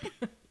 y'all.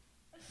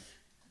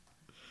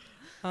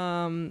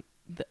 The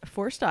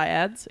Force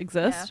dyads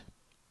exist.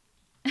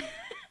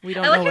 We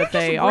don't I like know how what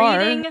you're they just are.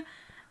 reading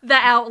the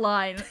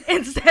outline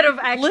instead of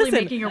actually Listen,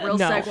 making a real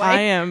no,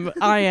 segue.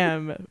 I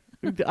am.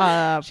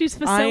 She's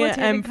I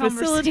facilitating am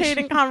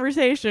facilitating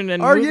conversation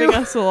and Are moving you?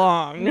 us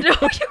along. No,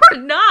 you are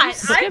not. I,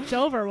 Skipped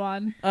over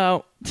one.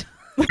 Oh,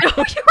 no,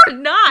 you are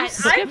not. I,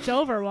 Skipped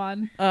over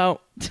one. oh.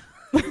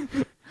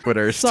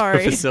 Twitters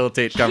Sorry. to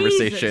facilitate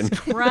conversation. Jesus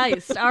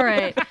Christ. All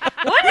right.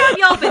 What have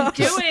y'all been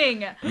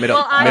doing? Middle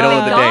I've of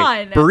been the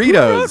gone? day.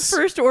 Burritos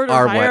First order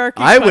are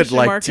hierarchy? what I would question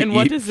like mark, to and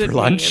what eat does for it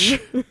lunch.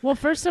 mean? Well,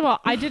 first of all,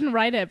 I didn't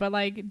write it, but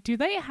like, do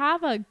they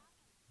have a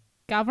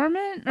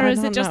government, or I is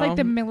it don't just like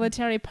the know.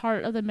 military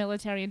part of the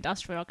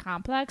military-industrial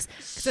complex?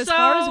 Because as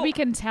far as we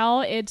can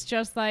tell, it's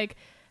just like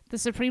the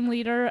supreme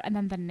leader and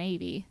then the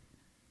Navy.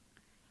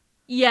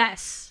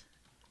 Yes.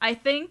 I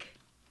think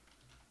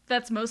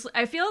that's mostly...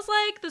 I feels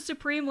like the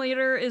Supreme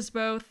Leader is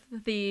both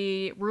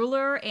the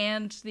ruler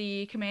and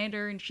the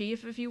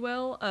commander-in-chief, if you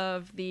will,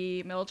 of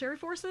the military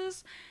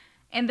forces.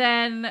 And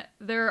then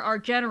there are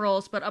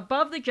generals, but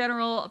above the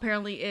general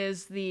apparently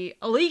is the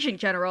Allegiant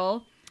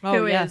General, Oh,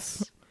 who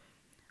yes. is...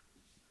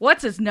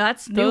 What's his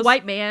nuts? New Those-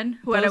 white man,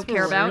 who I those don't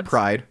care were about. words.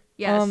 Pride.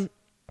 Yes.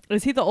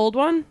 Is he the old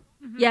one?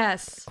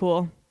 Yes.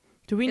 Cool.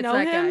 Do we It's know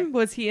that him? guy.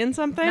 Was he in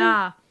something?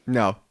 Nah.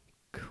 No.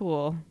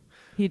 Cool.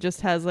 He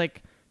just has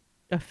like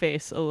a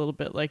face a little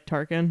bit like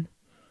Tarkin.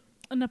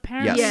 And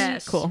apparently,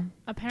 Yes. Cool.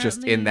 apparently,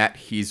 Just in that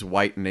he's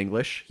white in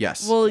English.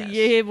 Yes. Well, Yes.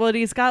 yeah, but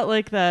he's got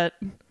like that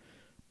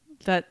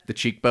the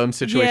cheekbone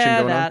situation yeah,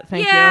 going that. on.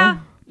 Thank yeah. you.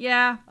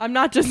 Yeah. I'm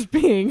not just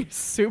being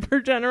super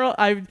general.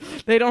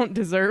 They don't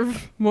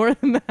deserve more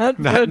than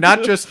that. but-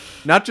 Not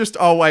just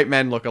all white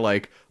men look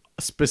alike.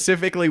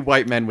 Specifically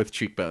white men with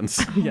cheekbones.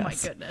 Oh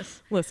Yes. my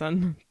goodness.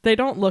 Listen, they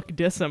don't look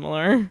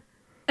dissimilar.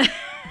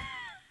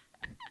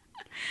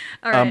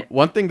 All right.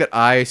 One thing that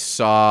I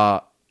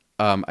saw,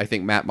 I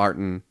think Matt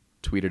Martin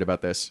tweeted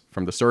about this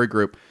from the story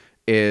group,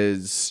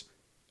 is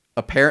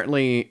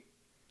apparently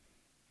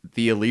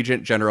the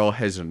Allegiant General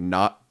has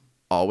not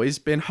always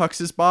been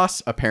Hux's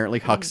boss.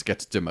 Apparently Hux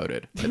gets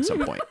demoted at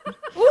some point.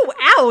 Ooh,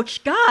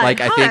 ouch, God. Like,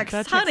 I think- Hux,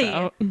 That checks honey.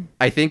 out.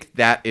 I think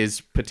that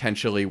is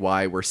potentially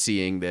why we're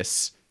seeing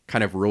this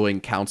kind of ruling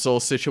council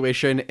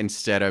situation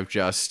instead of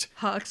just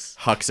Hux.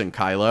 Hux and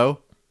Kylo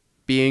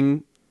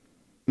being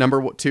number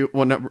one and two.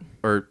 Numbers.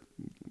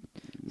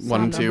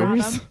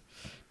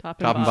 Top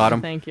and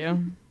bottom. Thank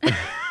you. okay.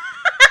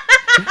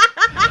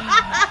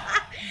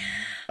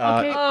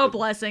 Oh,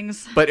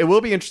 blessings. But it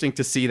will be interesting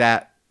to see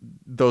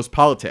those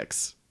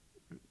politics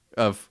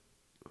of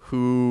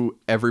who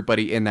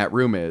everybody in that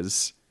room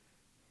is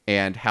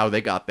and how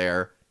they got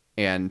there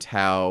and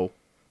how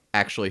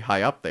actually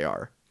high up they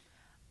are.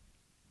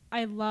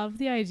 I love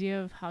the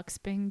idea of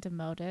Hux being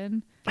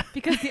demoted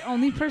because the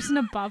only person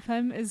above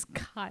him is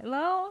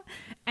Kylo,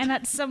 and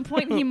at some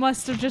point he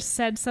must have just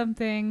said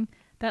something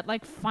that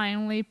like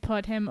finally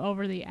put him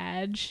over the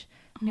edge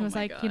And he Oh was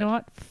my like, God. you know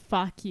what?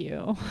 Fuck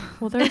you.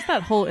 Well, there's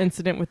that whole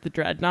incident with the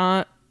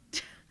dreadnought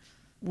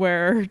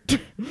where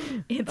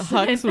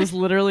Hux was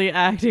literally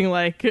acting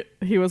like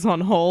he was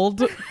on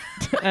hold.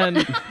 And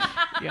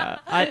yeah,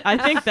 I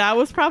think that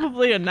was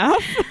probably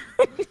enough.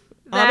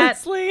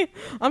 Honestly,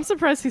 I'm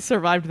surprised he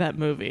survived that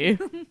movie.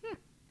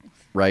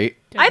 Right?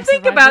 Didn't I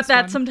think survive about this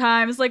that one.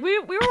 sometimes. Like we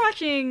were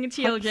watching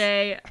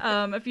TLJ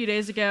a few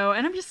days ago,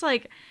 and I'm just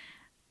like,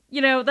 you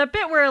know, that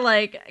bit where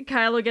like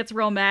Kylo gets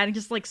real mad and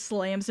just like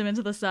slams him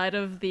into the side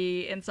of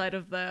the inside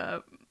of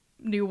the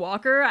new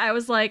walker. I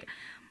was like,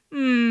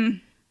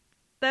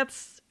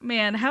 that's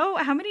man.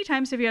 How many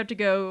times have you had to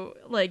go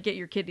like get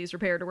your kidneys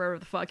repaired or wherever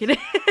the fuck it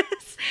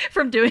is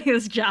from doing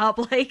this job?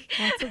 Like,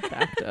 Lots of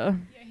Bacta.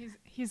 Yeah,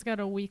 he's got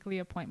a weekly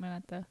appointment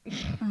at the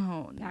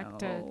oh back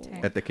to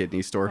tank At the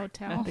kidney store.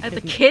 hotel. At at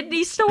the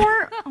kidney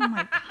store. Oh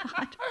my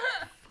god,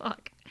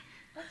 fuck,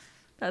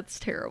 that's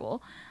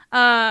terrible.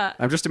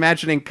 I'm just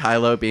imagining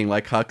Kylo being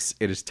like, Hux,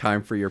 it is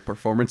time for your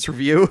performance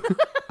review.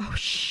 Oh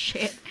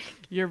shit.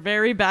 You're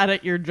very bad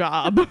at your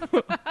job.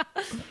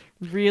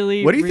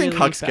 Really, What do you think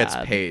really Hux gets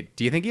bad. paid?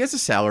 Do you think he has a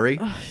salary?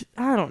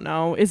 I don't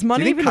know. Is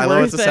money think even Kylo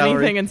worth has a salary?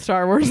 anything in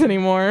Star Wars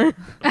anymore?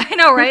 I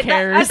know, right?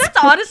 cares? That's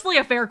honestly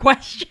a fair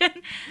question.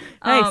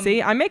 Hey,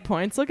 see, I make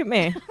points. Look at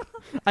me.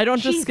 I don't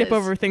just skip Jesus.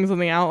 over things on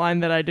the outline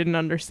that I didn't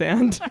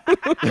understand.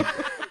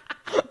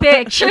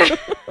 Bitch.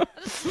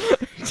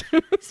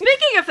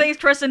 Speaking of things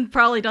Kristen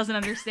probably doesn't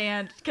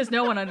understand, because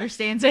no one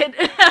understands it.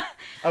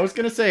 I was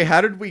going to say,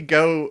 how did we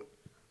go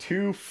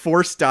to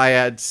Force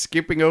Dyad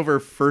skipping over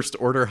First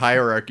Order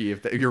hierarchy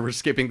if you were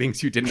skipping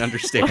things you didn't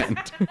understand?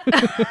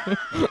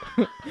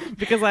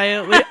 Because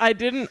I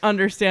didn't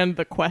understand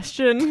the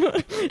question.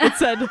 It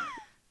said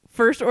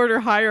First Order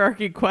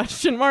hierarchy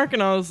question mark,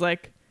 and I was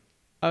like,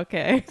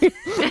 okay. And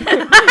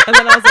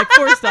then I was like,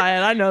 Force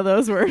Diet, I know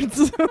those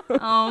words.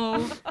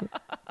 Oh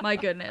my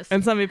goodness.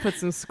 And somebody put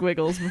some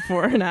squiggles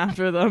before and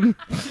after them.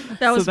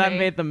 That was so that me.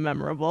 made them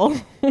memorable.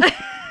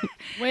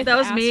 With That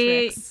was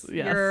me. asterisks.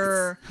 Yes.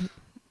 You're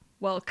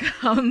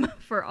welcome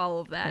for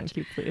all of that. Thank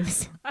you,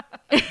 please.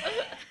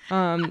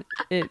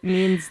 It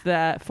means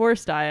that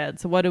Force Dyad.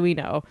 So what do we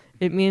know?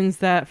 It means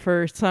that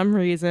for some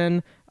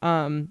reason,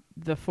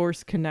 the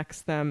Force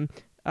connects them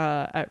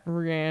at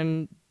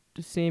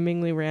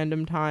seemingly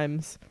random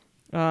times.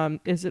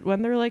 Is it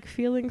when they're like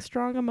feeling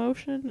strong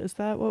emotion? Is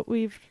that what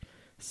we've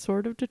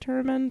sort of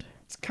determined?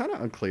 It's kind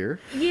of unclear.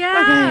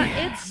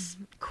 Yeah, it's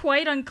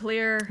quite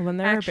unclear. When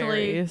there actually.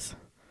 are berries.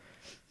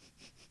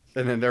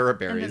 And then there are And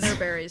then berries. there are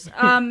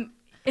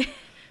berries.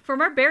 For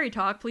more berry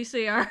talk, please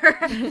see our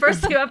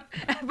first two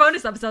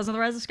bonus episodes on the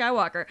Rise of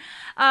Skywalker.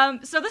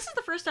 So this is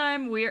the first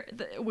time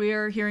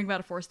we're hearing about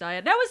a Force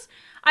Diet. That was,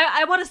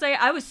 I want to say,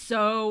 I was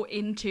so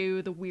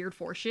into the weird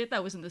Force shit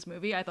that was in this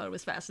movie. I thought it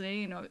was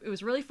fascinating. You know, it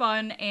was really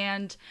fun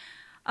and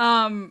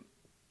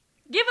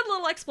give it a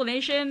little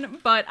explanation,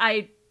 but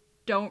I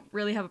don't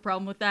really have a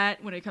problem with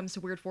that when it comes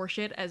to weird Force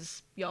shit,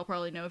 as y'all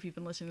probably know if you've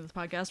been listening to this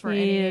podcast for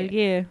any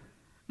Yeah.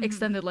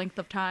 extended length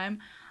of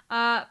time.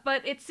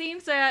 But it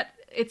seems that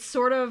it's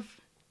sort of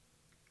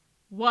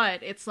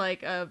it's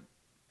like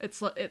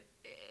it's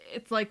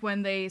like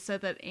when they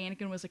said that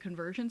Anakin was a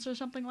convergence or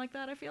something like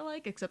that. I feel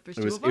like, except there's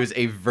two of It them. was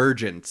a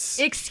virgence.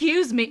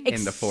 Excuse me.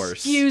 in the Force.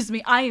 Excuse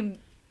me. I'm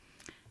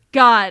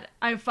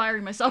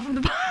firing myself from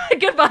the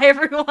goodbye,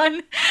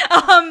 everyone.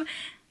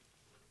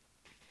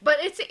 But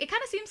it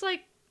kind of seems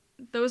like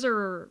those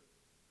are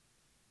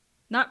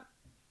not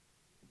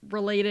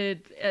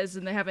related as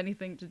in they have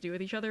anything to do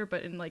with each other,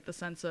 but in like the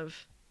sense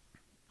of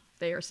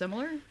they are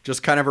similar.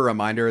 Just kind of a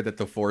reminder that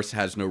the Force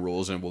has no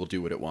rules and will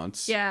do what it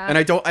wants. Yeah. And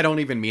I don't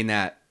even mean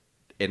that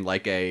in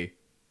like a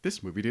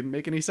this movie didn't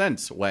make any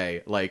sense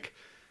way. Like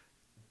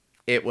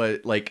it was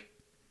like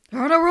There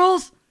are no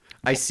rules.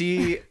 I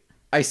see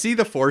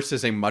the Force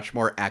as a much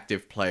more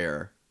active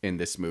player in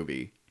this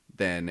movie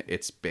than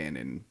it's been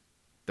in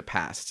the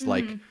past.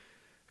 Like,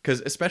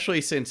 because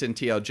especially since in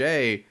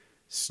TLJ,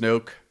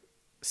 Snoke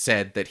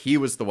said that he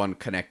was the one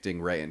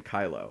connecting Rey and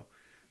Kylo.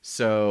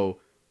 So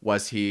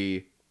was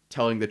he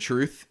telling the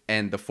truth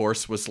and the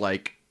Force was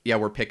like, yeah,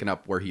 we're picking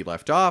up where he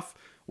left off?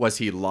 Was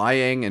he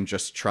lying and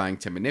just trying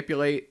to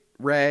manipulate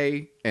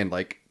Rey and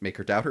like make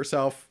her doubt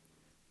herself?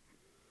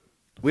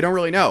 We don't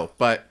really know,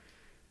 but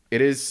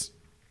it's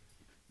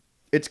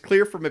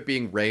clear from it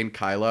being Rey and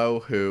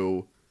Kylo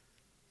who,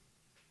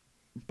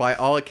 by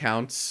all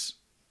accounts,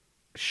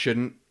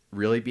 shouldn't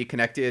really be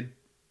connected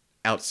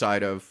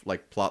outside of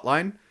like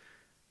plotline.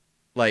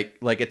 Like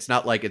it's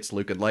not like it's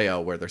Luke and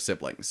Leia where they're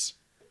siblings.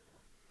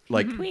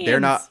 Like they're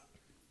not,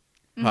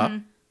 huh?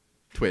 I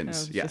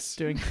Twins, was yes. just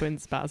doing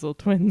twins, Basil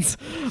twins.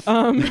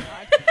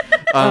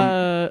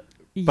 But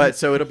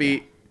so it'll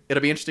be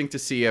interesting to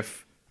see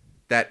if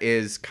that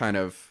is kind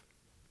of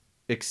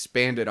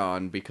expanded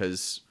on,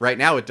 because right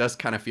now it does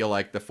kind of feel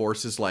like the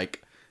Force is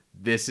like,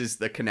 this is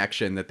the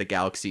connection that the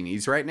galaxy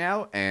needs right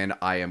now, and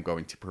I am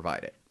going to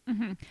provide it.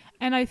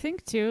 And I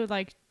think too,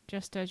 like,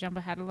 just to jump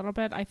ahead a little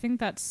bit, I think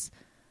that's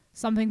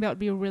something that would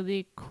be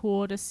really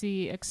cool to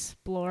see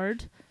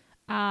explored.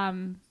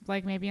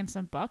 like maybe in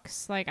some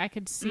books. Like I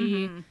could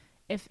see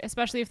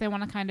especially if they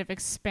want to kind of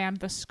expand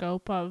the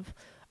scope of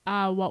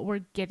what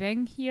we're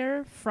getting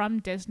here from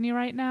Disney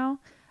right now.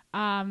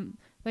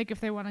 Like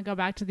if they want to go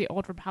back to the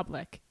Old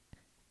Republic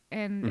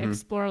and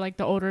explore like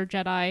the older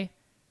Jedi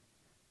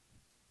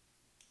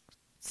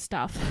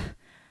stuff.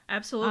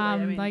 Absolutely. I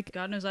mean, like-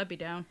 God knows I'd be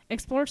down.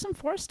 Explore some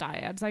Force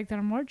dyads. Like there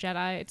are more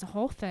Jedi. It's a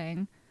whole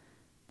thing.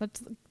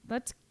 Let's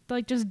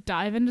like just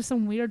dive into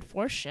some weird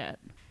Force shit.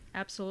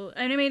 Absolutely.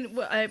 And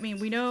I mean,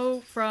 we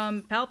know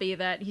from Palpy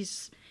that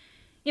he's,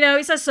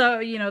 he says so,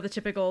 the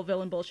typical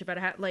villain bullshit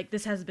about like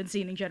this hasn't been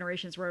seen in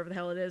generations, wherever the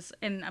hell it is.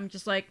 And I'm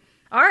just like,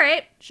 all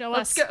right, Show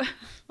let's us. go.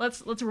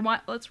 Let's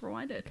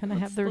rewind it. Can I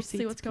have the Let's see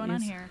receipts, what's going on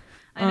please? here.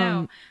 I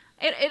know.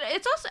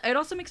 It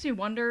also makes me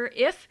wonder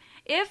if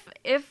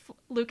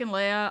Luke and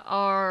Leia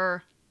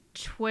are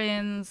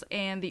twins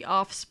and the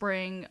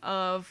offspring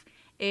of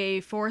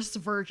a Force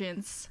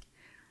virgins,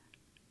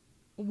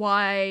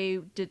 why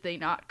did they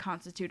not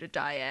constitute a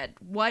dyad?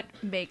 What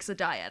makes a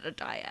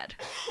dyad?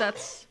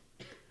 That's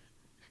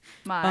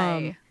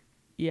my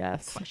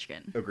Yes.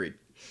 question. Agreed.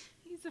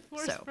 He's a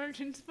Force So.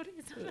 virgin, but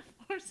he's not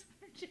a Force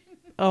virgin.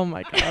 Oh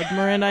my God,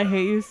 Miranda, I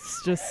hate you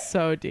just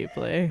so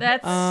deeply.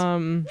 That's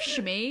um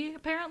Shmi,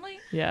 apparently.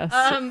 yes.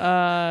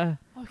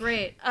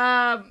 Great.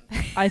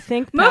 I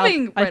think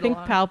Moving I right think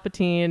along.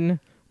 Palpatine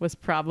was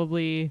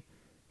probably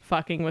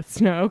fucking with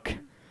Snoke,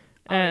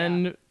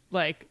 and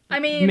like I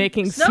mean,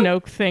 making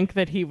Snoke think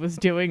that he was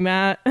doing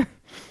that.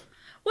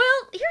 Well,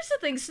 here's the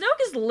thing. Snoke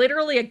is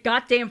literally a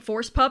goddamn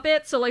Force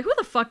puppet, so like, who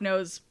the fuck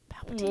knows?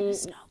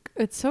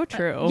 It's so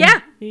true.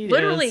 Yeah, He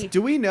literally. is.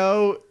 Do we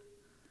know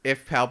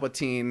if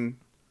Palpatine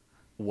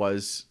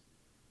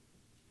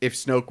if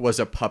Snoke was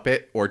a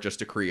puppet or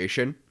just a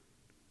creation?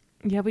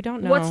 Yeah, we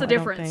don't know. What's the I don't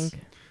difference?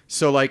 think.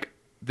 So like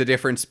the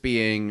difference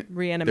being the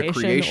Reanimation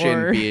creation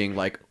or- being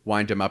like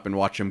wind him up and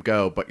watch him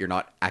go, but you're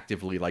not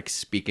actively like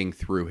speaking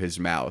through his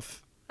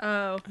mouth.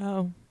 Oh,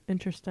 Oh,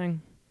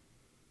 interesting.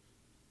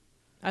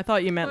 I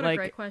thought you meant what a like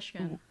great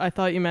question. I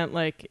thought you meant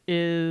like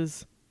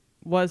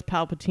was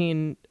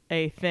Palpatine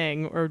a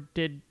thing, or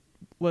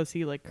was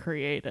he like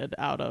created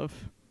out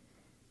of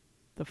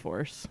the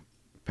Force?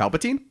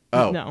 Palpatine?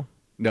 Oh.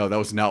 No, that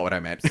was not what I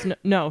meant.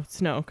 no,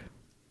 Snoke.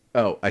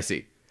 Oh, I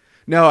see.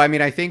 No, I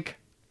mean I think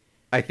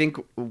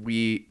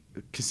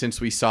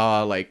since we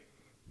saw like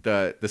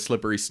the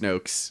slippery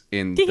Snokes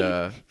in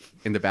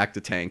the back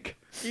to tank.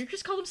 Did you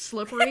just call them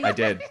slippery? I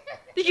did.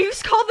 Did you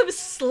just call them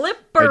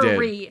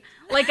slippery?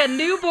 Like a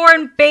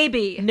newborn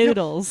baby.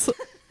 Noodles.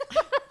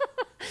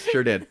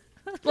 Sure did.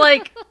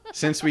 Like,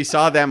 Since we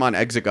saw them on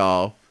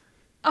Exegol,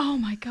 oh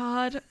my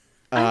god.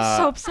 I'm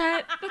so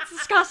upset. That's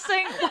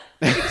disgusting. Why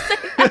did you say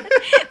that?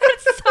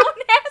 That's so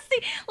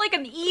nasty. Like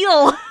an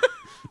eel.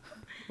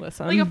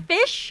 Listen. Like a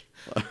fish.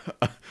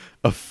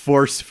 a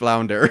force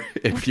flounder,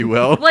 if you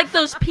will. Like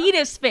those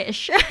penis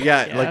fish.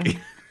 Yeah, like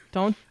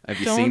don't have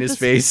you don't seen his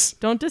face?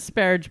 Don't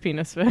disparage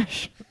penis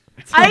fish.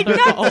 I'm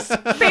not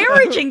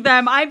disparaging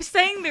them. I'm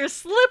saying they're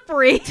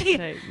slippery.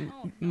 Okay,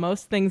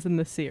 most things in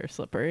the sea are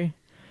slippery.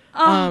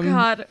 Oh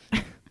god.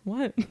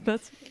 What?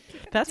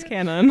 That's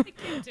canon.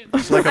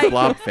 It's like a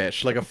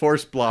blobfish, like a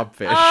force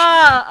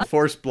blobfish.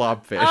 Force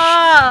blobfish.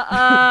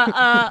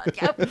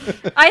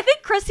 I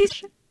think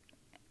Chrissy's.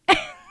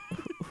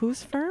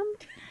 Who's firm?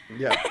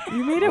 Yeah.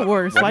 You made it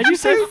worse. What Why'd did you you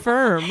say say?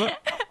 firm?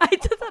 I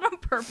did that on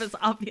purpose,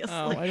 obviously.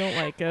 Oh, I don't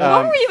like it.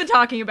 What were we even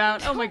talking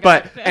about? Oh my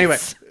god. But anyway,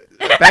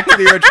 back to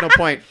the original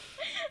point.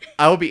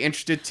 I will be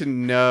interested to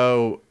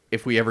know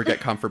if we ever get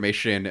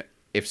confirmation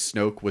if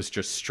Snoke was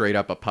just straight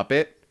up a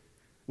puppet.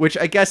 Which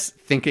I guess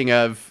thinking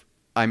of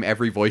I'm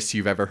every voice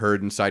you've ever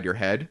heard inside your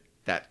head,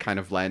 that kind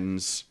of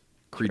lends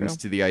credence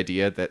True. to the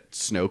idea that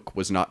Snoke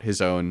was not his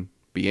own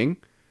being.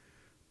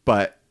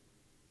 But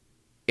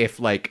if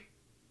like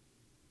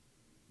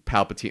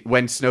Palpatine,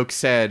 when Snoke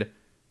said,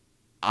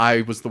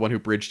 I was the one who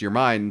bridged your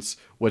minds,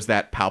 was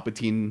that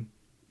Palpatine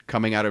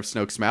coming out of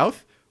Snoke's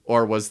mouth?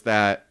 Or was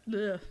that,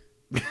 Ugh.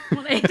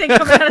 Want anything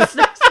coming out of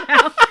Snoke's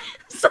mouth?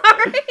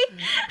 Sorry.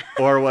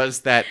 or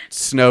was that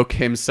Snoke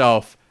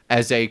himself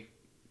as a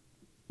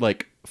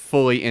like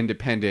fully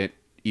independent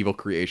evil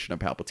creation of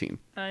Palpatine?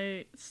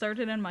 I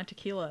started in my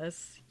tequila,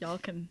 as y'all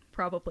can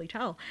probably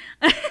tell.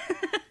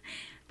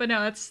 But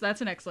no,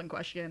 that's an excellent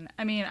question.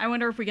 I mean, I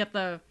wonder if we get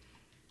the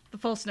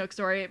full Snoke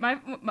story.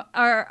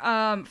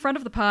 Our friend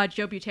of the pod,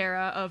 Joe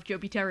Butera of Joe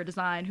Butera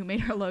Design, who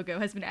made our logo,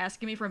 has been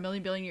asking me for a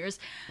million billion years.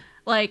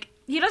 Like,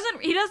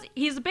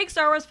 he's a big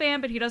Star Wars fan,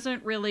 but he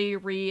doesn't really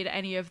read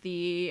any of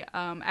the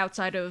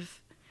outside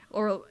of,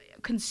 or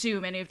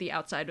consume any of the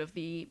outside of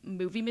the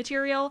movie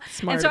material.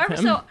 Smart and so of every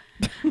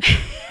him. so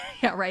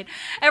yeah, right.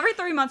 Every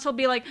 3 months he'll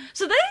be like,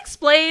 so they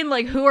explain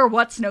like who or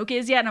what Snoke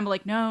is yet? And I'm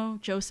like, no,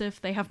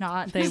 Joseph, they have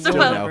not. They So, will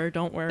well, never.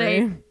 Don't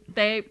worry.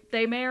 they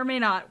may or may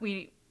not.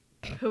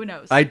 Who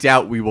knows? I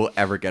doubt we will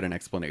ever get an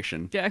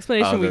explanation. The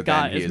explanation we Other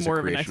got than he is is a more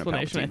of an creation of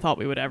explanation I Palpatine. thought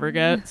we would ever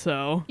get.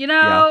 So You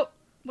know,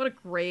 what a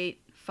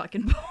great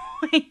fucking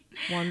point.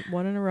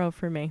 one in a row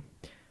for me.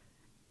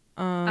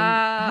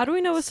 How do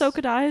we know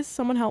Ahsoka dies?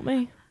 Someone help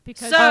me.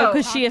 Because So-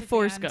 Because she a talked at the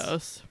Force end.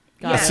 ghost.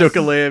 Yes.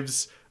 Ahsoka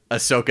lives.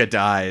 Ahsoka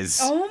dies.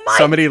 Oh my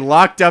Somebody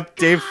locked up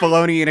Dave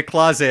Filoni in a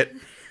closet.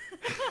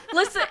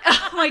 Listen,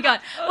 oh my god.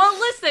 Well,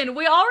 listen,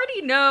 we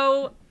already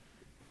know.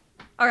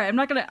 All right, I'm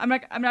not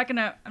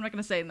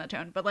gonna say it in that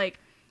tone, but like,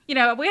 you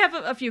know, we have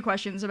a few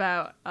questions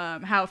about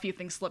how a few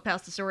things slip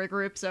past the story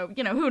group. So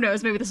you know, who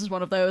knows? Maybe this is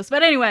one of those.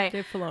 But anyway,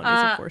 Dave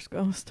Filoni's a Force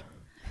ghost.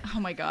 oh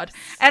my god.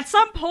 At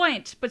some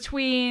point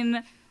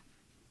between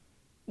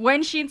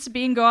when she and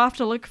Sabine go off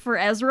to look for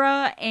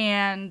Ezra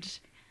and,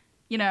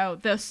 you know,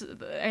 this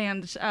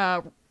and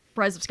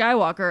Rise of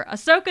Skywalker,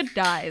 Ahsoka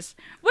dies,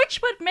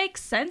 which would make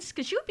sense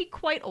because she would be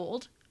quite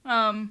old.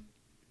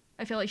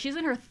 I feel like she's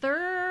in her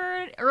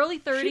early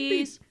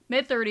 30s,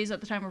 mid 30s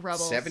at the time of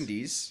Rebels.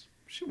 70s.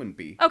 She wouldn't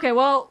be Okay,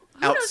 well,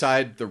 who knows?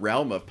 outside the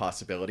realm of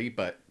possibility,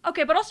 but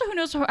Okay, but also who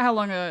knows how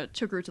long a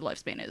Togruta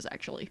lifespan is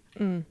actually.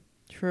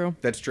 True.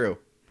 that's true.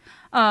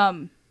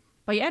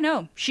 But yeah,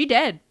 no, she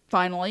dead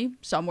finally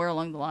somewhere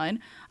along the line.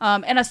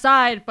 And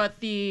aside, but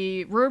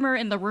the rumor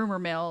in the rumor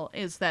mill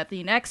is that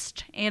the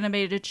next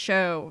animated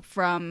show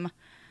from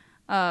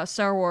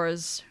Star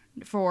Wars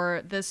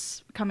for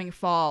this coming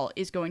fall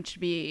is going to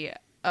be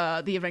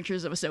the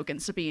Adventures of Ahsoka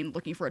and Sabine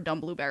looking for a dumb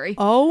blueberry.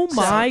 Oh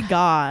my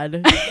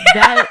god.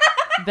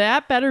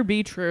 That better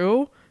be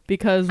true,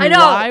 because I know.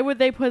 why would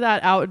they put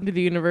that out into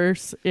the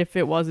universe if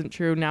it wasn't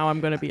true? Now I'm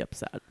going to be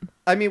upset.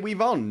 I mean, we've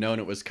all known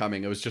it was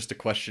coming. It was just a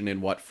question in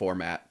what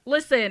format.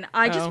 Listen,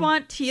 I just Oh.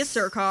 want Tia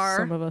Sircar.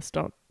 Some of us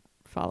don't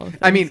follow things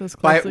I mean, as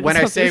by, closely when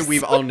as I say others.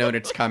 we've all known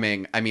it's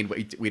coming, I mean,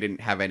 we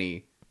didn't have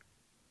any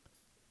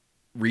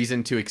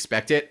reason to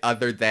expect it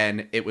other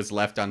than it was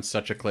left on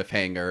such a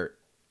cliffhanger.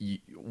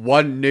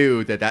 One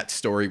knew that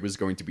story was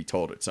going to be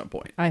told at some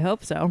point. I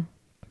hope so.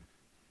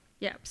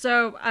 Yeah.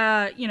 So,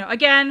 you know,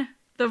 again,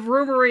 the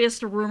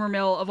rumoriest rumor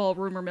mill of all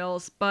rumor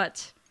mills,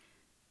 but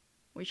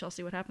we shall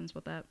see what happens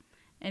with that.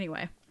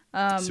 Anyway,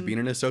 Sabine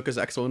and Ahsoka's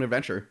excellent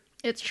adventure.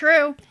 it's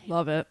true.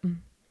 Love it.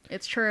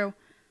 It's true.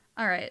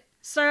 All right.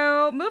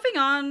 So, moving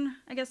on,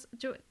 I guess, is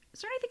there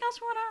anything else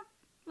we want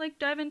to, like,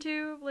 dive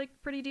into, like,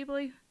 pretty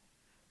deeply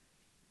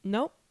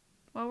Nope.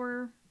 while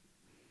we're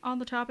on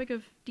the topic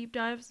of deep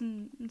dives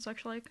and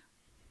such like?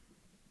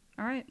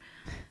 All right.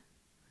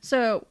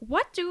 So,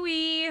 what do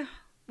we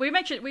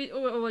mentioned,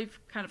 we've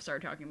kind of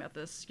started talking about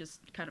this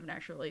just kind of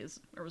naturally as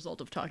a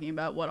result of talking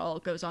about what all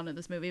goes on in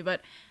this movie,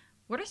 but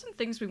what are some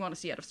things we want to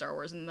see out of Star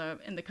Wars in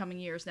the coming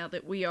years now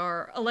that we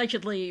are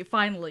allegedly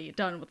finally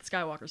done with the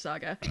Skywalker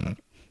saga?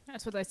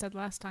 That's what I said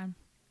last time.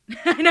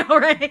 I know,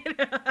 right?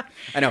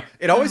 I know.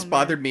 It always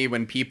bothered me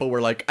when people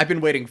were like, I've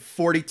been waiting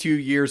 42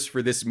 years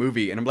for this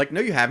movie. And I'm like, no,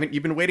 you haven't.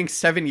 You've been waiting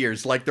 7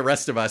 years like the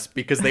rest of us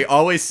because they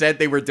always said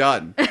they were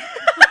done.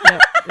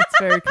 Yep, it's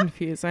very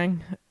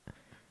confusing.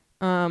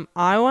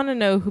 I want to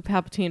know who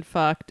Palpatine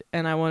fucked,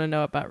 and I want to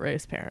know about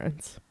Rey's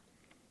parents.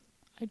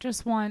 I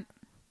just want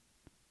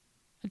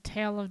a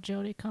tale of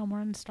Jodie Comer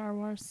in Star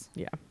Wars.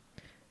 Yeah.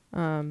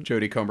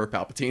 Jodie Comer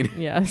Palpatine.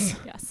 Yes.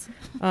 Yes.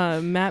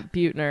 Matt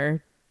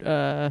Butner.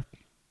 Butner?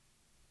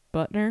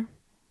 Butner.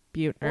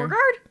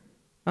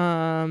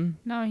 Borgard?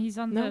 No, he's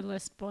on No. the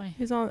list, boy.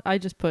 He's on. I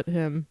just put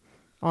him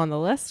on the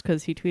list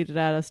because he tweeted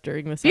at us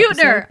during this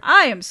Butner!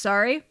 I am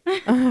sorry.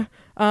 episode.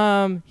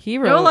 He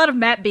Know a wrote. lot of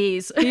Matt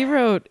B's. He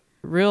wrote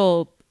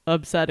real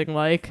upsetting,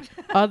 like,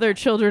 other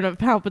children of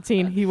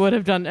Palpatine, he would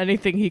have done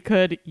anything he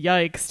could,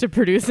 yikes, to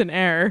produce an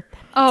heir.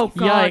 Oh,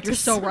 God, you're Yikes.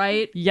 so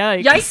right.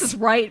 Yikes. Yikes is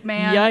right,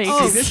 man. Yikes.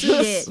 Oh, This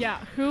shit. Yeah,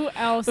 who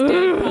else did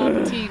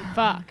Palpatine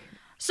fuck?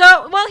 So,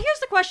 well, here's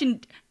the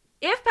question.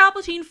 If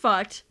Palpatine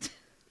fucked,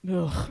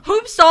 Ugh.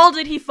 whom Saul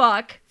did he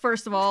fuck,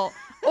 first of all?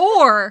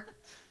 Or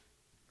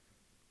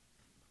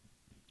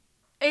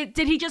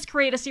did he just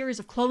create a series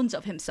of clones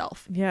of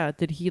himself? Yeah,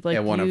 did he, like,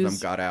 And one of them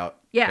use- got out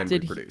Yeah. and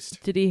did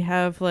reproduced. Did he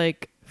have,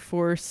 like,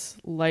 Force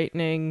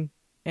lightning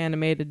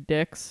animated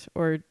dicks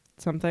or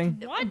something?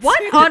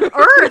 What on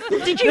earth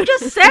did you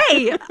just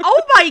say?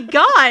 Oh my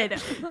god!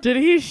 Did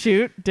he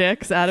shoot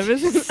dicks out of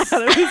his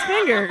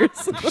fingers?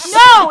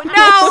 No,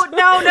 no.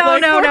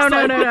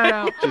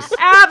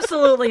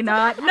 Absolutely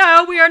not.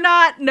 No, we are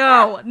not.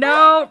 No.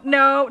 Nope.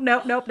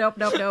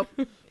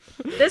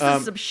 This is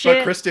some But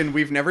shit. Kristen,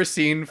 we've never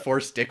seen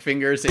Force dick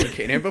fingers in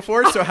canon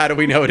before, so how do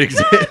we know it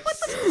exists?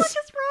 What is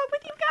wrong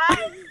with you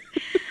guys?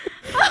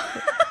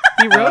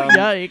 He wrote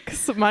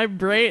yikes. My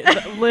brain.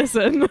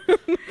 Listen. Your I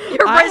brain's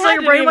like your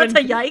hadn't brain went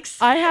to even- yikes.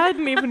 I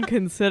hadn't even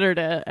considered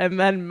it, and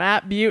then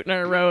Matt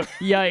Butner wrote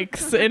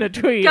 "yikes" in a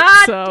tweet.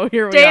 God so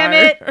here we Damn are.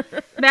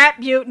 it, Matt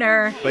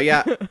Butner. But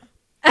yeah,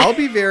 I'll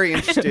be very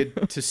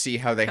interested to see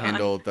how they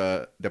handle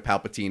the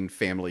Palpatine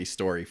family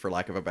story, for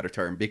lack of a better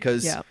term,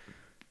 because Yeah.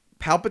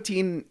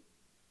 Palpatine,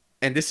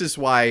 and this is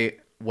why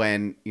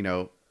when, you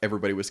know,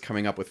 everybody was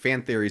coming up with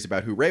fan theories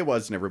about who Rey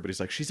was, and everybody's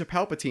like, she's a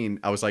Palpatine.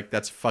 I was like,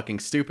 that's fucking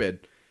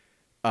stupid.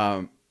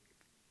 The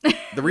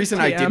reason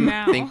I Yeah, didn't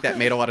now. think that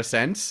made a lot of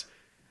sense,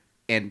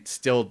 and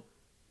still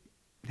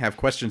have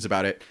questions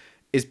about it,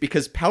 is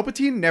because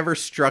Palpatine never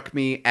struck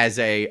me as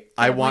a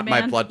I Family want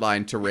my man.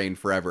 bloodline to reign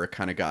forever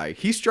kind of guy.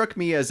 He struck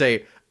me as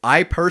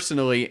I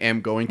personally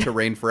am going to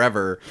reign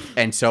forever,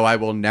 and so I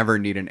will never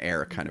need an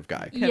heir kind of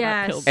guy.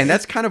 Yes. kill And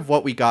that's kind of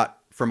what we got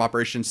from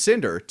Operation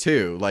Cinder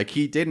too. Like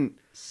he very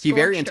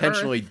Scorched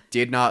intentionally earth.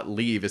 did not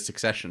leave a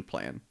succession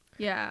plan.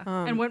 Yeah.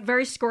 And went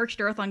very scorched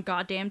earth on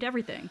goddamned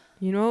everything.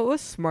 You know what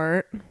was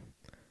smart?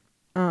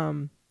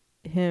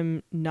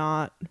 Him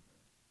not,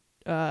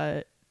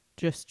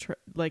 just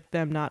like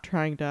them not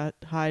trying to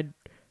hide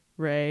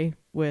Ray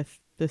with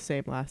the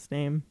same last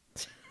name.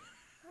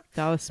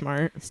 That was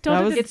smart. Still that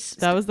to was the- It's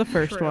that was the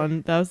first true.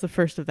 one. That was the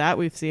first of that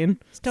we've seen.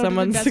 Still to the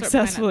Someone desert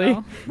successfully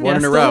planet, One in a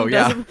still row,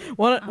 yeah. doesn't-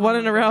 one Oh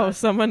in a my row. God.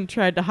 Someone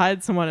tried to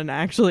hide someone and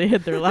actually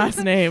hid their last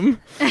name.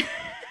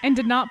 and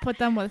did not put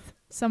them with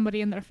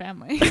somebody in their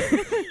family.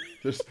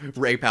 Just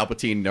Ray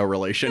Palpatine, no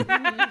relation.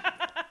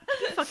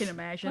 Fucking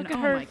imagine. Look at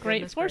Oh her my great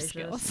goodness force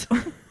gracious.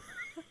 skills.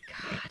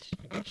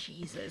 God,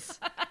 Jesus.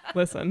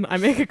 Listen, I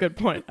make a good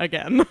point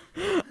again.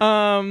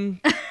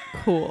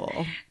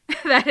 Cool.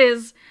 That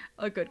is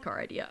a good car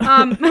idea.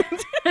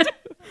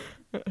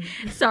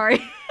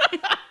 Sorry.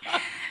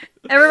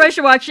 Everybody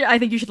should watch it. I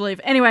think you should leave.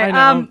 Anyway, I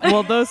know.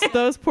 Well,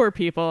 those poor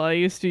people. I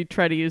used to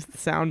try to use the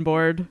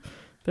soundboard.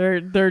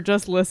 They're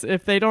just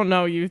if they don't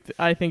know you,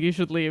 I think you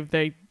should leave.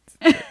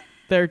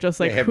 They're just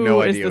like, have who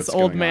no is idea this what's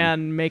old going on.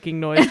 man making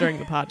noise during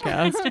the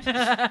podcast?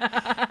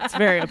 It's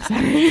very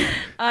upsetting.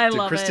 I Did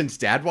love Kristen's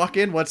dad walk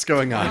in? What's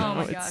going on? Oh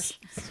my it's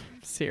gosh.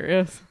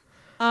 serious.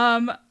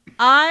 it.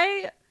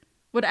 I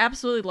would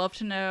absolutely love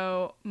to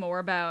know more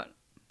about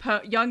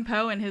young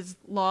Poe and his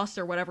loss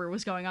or whatever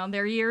was going on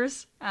their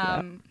years.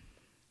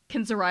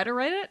 Can Zoraida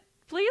write it,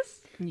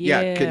 please?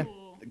 Yeah, can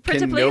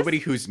Print it, please? nobody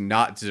who's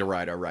not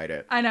Zoraida write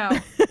it? I know.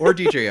 Or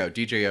DJO.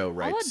 DJO I'll let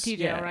writes.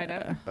 DJ write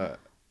it. That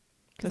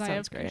Because I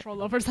sounds have great.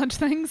 control over such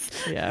things.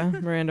 Yeah,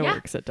 Miranda Yeah.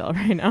 works at Dell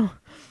right now.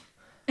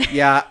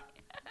 Yeah.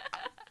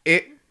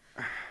 I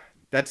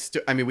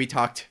mean, we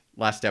talked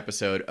last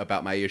episode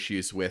about my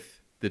issues with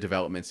the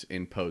developments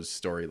in Poe's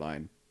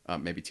storyline,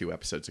 maybe 2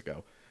 episodes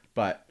ago.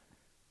 But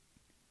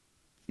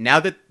now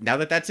that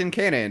that's in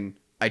canon,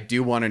 I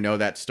do want to know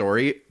that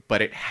story,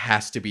 but it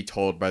has to be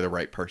told by the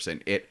right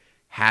person. It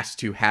has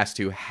to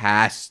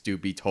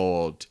be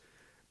told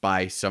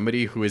by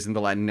somebody who is in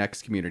the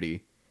Latinx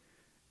community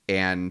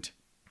and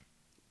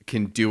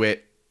can do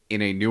it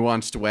in a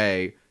nuanced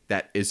way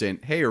that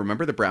isn't, hey,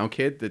 remember the brown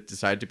kid that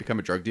decided to become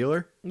a drug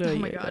dealer? Oh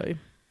my God.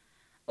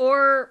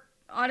 Or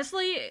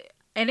honestly,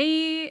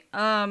 any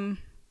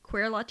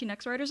queer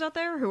Latinx writers out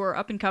there who are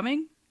up and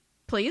coming,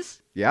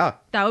 please. Yeah.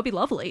 That would be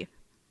lovely.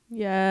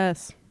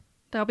 Yes.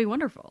 That would be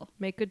wonderful.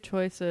 Make good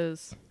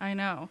choices. I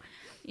know.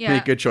 Yeah.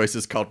 Make good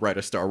choices called Write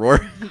a Star War.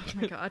 Oh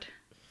my God.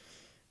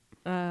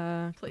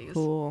 Please.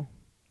 Cool.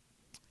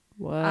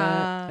 What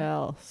Uh,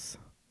 else?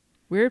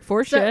 Weird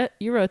force so- shit.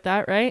 You wrote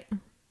that, right?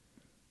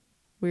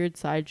 Weird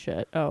side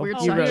shit. Oh, Weird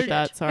you side wrote shit.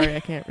 that. Sorry, I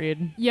can't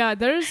read. Yeah,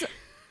 there's.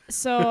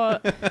 So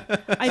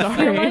I feel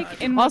Sorry.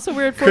 like in Also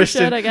weird force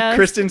shit, I guess.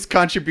 Kristen's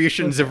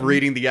contributions of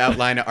reading the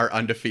outline are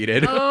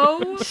undefeated.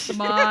 Oh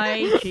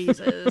my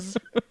Jesus.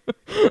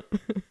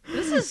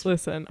 This is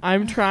Listen,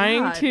 I'm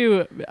trying God.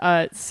 to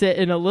sit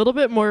in a little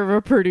bit more of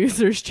a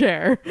producer's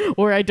chair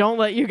where I don't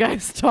let you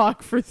guys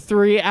talk for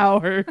 3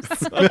 hours.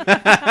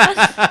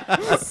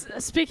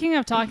 Speaking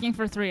of talking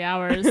for 3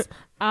 hours,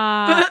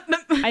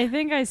 I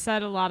think I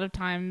said a lot of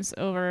times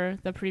over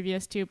the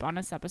previous 2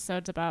 bonus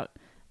episodes about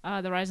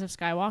the Rise of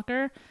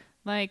Skywalker,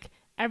 like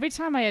every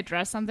time I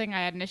addressed something I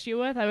had an issue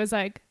with, I was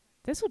like,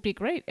 this would be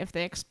great if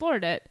they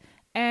explored it.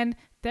 And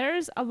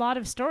there's a lot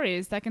of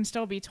stories that can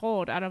still be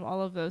told out of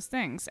all of those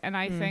things. And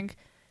I think,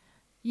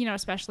 you know,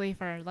 especially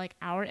for like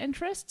our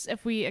interests,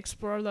 if we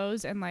explore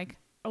those in like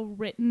a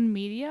written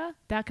media,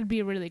 that could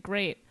be really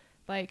great.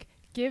 Like,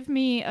 give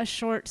me a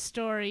short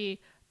story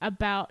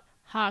about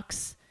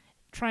Hux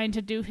trying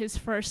to do his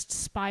first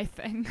spy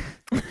thing.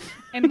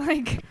 And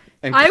like,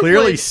 And I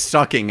clearly would-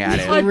 sucking at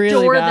it. Adore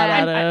Really that.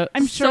 bad at it.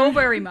 I'm so sure,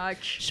 very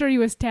much. sure he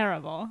was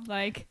terrible.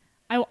 Like,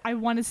 I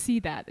want to see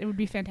that. It would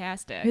be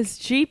fantastic. His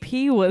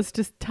GP was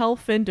to tell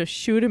Finn to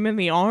shoot him in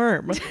the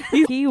arm.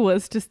 He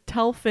was to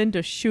tell Finn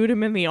to shoot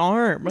him in the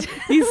arm.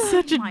 He's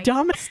such a my-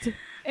 dumbest.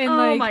 and Oh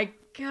like, my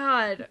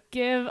God.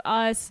 give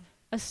us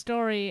a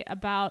story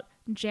about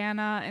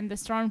Janna and the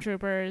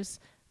stormtroopers,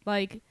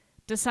 like,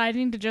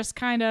 deciding to just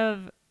kind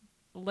of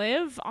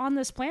live on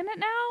this planet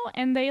now,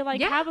 and they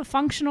like Yeah. have a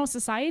functional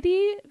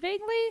society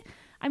vaguely.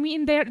 I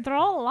mean, they're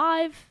all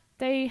alive.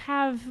 They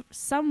have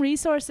some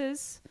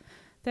resources.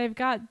 They've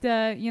got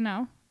the, you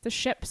know, the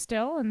ship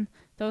still and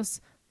those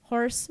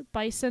horse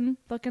bison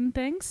looking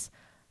things.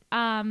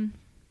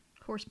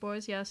 Horse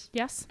boys, yes.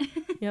 Yes.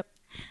 Yep.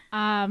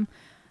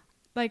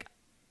 Like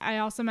I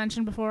also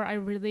mentioned before, I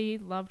really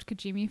loved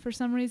Kajimi for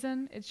some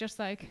reason. It's just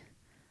like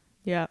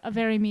Yeah. a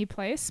very me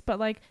place, but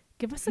like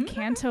give us a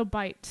Canto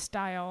Bite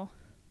style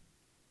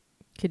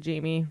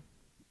Kajimi.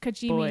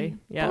 Kajimi Boy,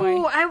 yeah. boy.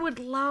 Oh, I would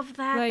love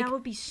that. Like, that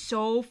would be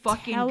so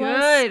fucking Tell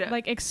good. us,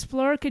 like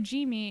explore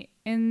Kajimi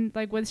in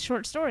like with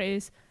short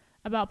stories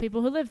about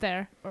people who live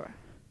there. Or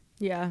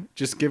Yeah.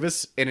 Just give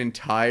us an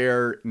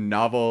entire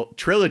novel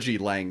trilogy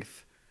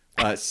length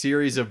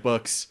series of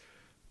books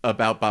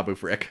about Babu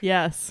Frick.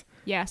 Yes.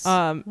 Yes.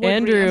 Would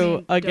Andrew,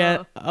 we- again,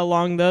 duh.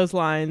 along those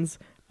lines,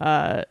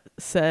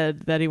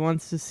 said that he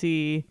wants to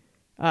see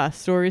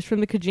stories from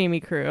the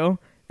Kajimi crew.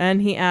 And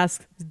he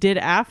asked, did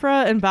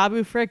Afra and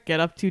Babu Frick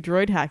get up to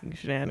droid hacking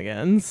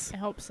shenanigans? I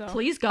hope so.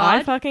 Please I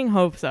God. fucking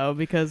hope so,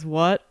 because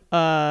what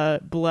a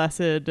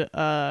blessed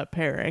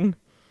pairing.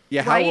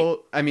 Yeah, Right? how old?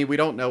 I mean, we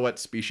don't know what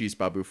species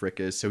Babu Frick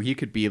is, so he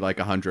could be like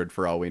 100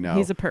 for all we know.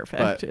 He's a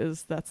perfect,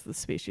 but that's the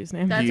species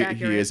name. That's he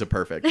accurate. is a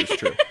perfect. It's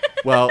true.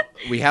 Well,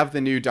 we have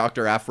the new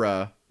Dr.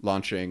 Afra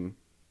launching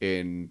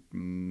in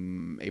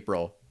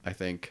April, I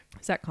think.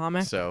 Is that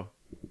comic? So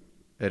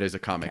it is a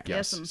comic, Okay.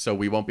 yes. Yes. So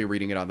we won't be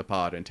reading it on the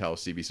pod until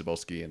CB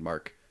Cebulski and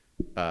Mark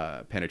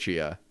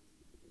Panaccia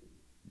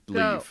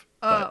leave.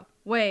 Oh,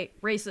 wait,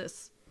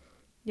 racist.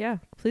 Yeah,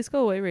 please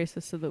go away,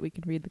 racist, so that we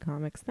can read the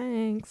comics.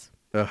 Thanks.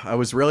 I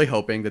was really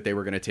hoping that they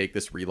were going to take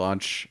this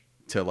relaunch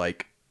to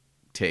like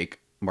take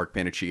Mark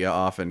Panaccia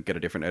off and get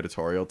a different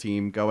editorial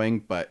team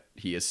going, but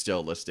he is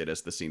still listed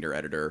as the senior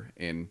editor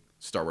in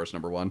Star Wars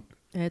 #1.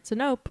 It's a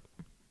nope.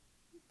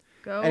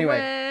 Go Anyway.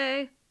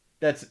 away.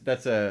 That's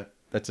a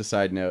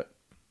side note.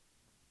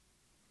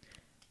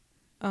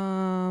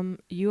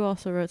 You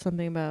also wrote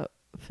something about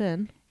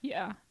Finn.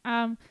 Yeah.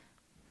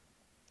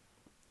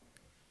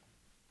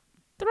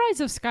 The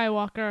Rise of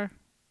Skywalker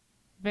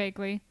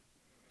vaguely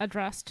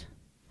addressed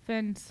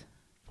Finn's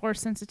force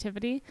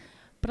sensitivity,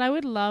 but I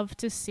would love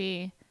to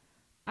see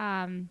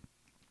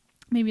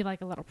maybe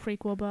like a little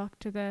prequel book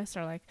to this,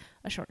 or like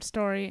a short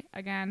story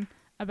again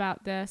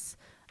about this.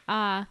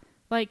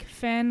 Like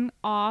Finn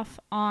off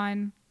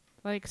on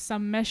like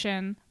some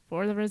mission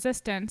for the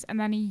Resistance, and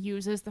then he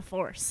uses the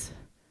force.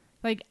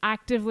 Like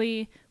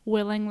actively,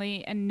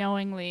 willingly, and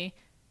knowingly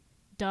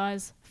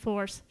does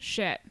force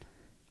shit.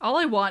 All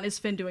I want is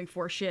Finn doing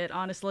force shit,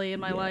 honestly, in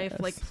my life.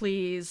 Yes. Like,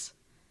 please.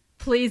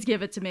 Please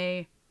give it to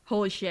me.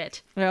 Holy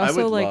shit. I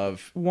also would like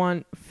love-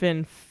 want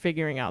Finn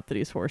figuring out that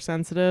he's force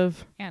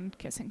sensitive. And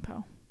kissing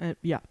Poe.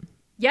 Yeah,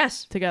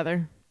 Yes.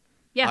 together.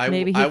 Yeah.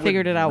 Maybe he I would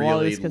figured it out while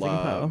he was really kissing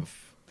Poe.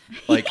 love-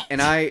 Like,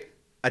 and I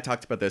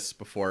talked about this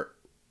before.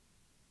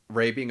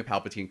 Rey being a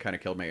Palpatine kind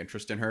of killed my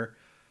interest in her.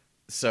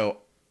 So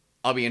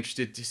I'll be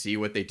interested to see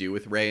what they do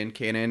with Rey and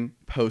canon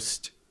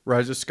post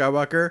Rise of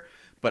Skywalker.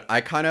 But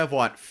I kind of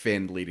want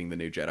Finn leading the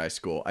new Jedi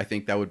School. I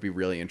think that would be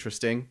really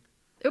interesting.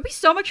 It would be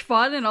so much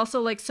fun and also,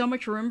 like, so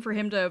much room for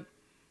him to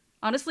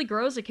honestly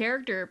grow as a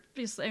character.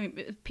 Because, I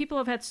mean, people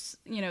have had,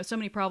 so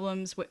many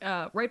problems,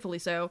 rightfully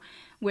so,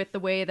 with the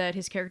way that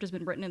his character's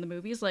been written in the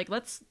movies. Like,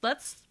 let's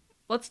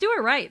do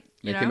it right.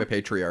 You Make know? him a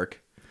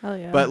patriarch. Hell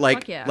yeah. But like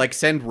Fuck yeah. like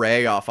send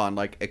Rey off on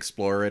like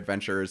explorer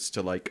adventures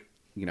to like,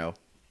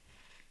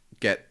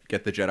 get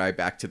the Jedi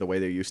back to the way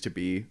they used to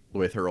be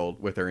with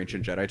her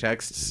ancient Jedi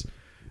texts,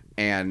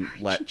 and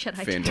let Jedi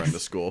Finn texts. run the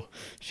school.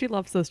 she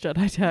loves those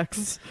Jedi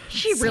texts.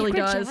 She really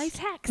Secret does. Jedi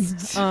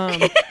texts.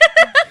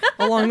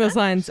 Along those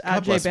lines, God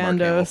at Jay bless Mark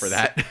Hamill Bandos for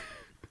that.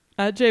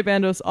 At Jay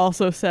Bandos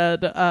also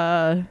said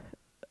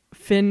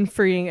Finn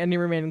freeing any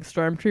remaining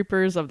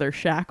stormtroopers of their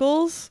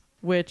shackles,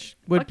 which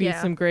would Fuck be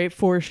yeah. some great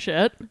force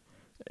shit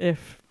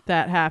if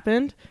that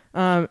happened.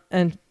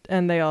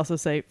 And they also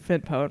say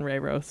Finn, Poe, and Rey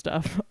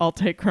stuff. I'll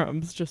take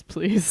crumbs, just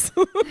please.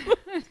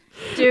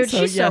 Dude,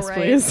 so she's yes, so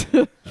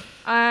right.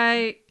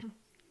 please.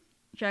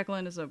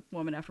 Jacqueline is a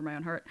woman after my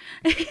own heart.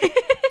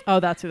 Oh,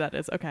 that's who that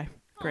is. Okay,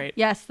 great.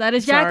 Yes, that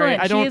is Sorry, Jacqueline.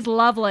 I She don't- is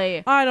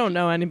lovely. I don't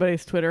know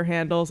anybody's Twitter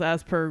handles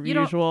as per You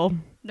don't- usual.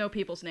 No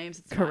people's names.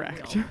 It's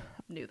Correct. Fine. We all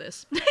knew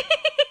this.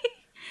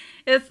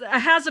 It's a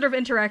hazard of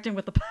interacting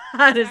with the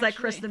pod is that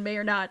Actually. Kristen may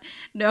or not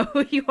know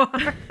who you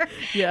are,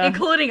 Yeah,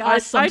 including I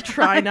us. try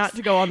sometimes. not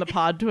to go on the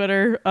pod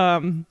Twitter,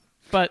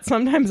 but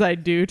sometimes I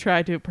do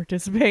try to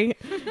participate.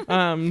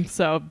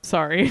 So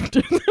sorry.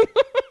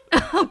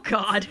 Oh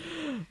God.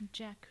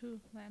 Jakku,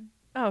 Len.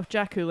 Oh,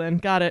 Jacqueline,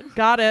 got it.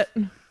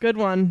 Good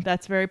one.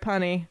 That's very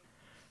punny.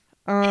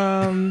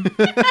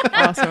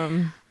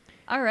 Awesome.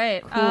 All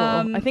right.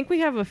 Cool. I think we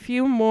have a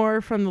few more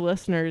from the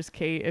listeners,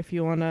 Kate, if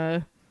you want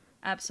to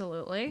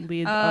absolutely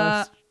lead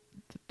us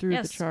through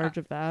yes, the charge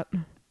of that.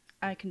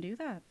 I can do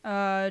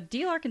that.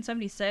 D. Larkin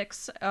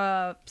 76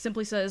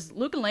 simply says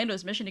Luke and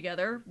Lando's mission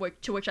together,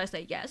 to which I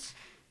say yes.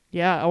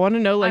 Yeah, I want to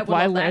know I like would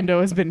why love that.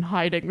 Lando has been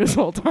hiding this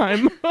whole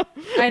time.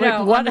 I know.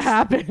 Like what on this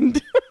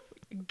happened?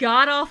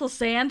 god awful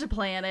sand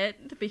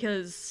planet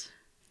because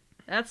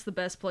that's the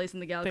best place in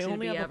the They galaxy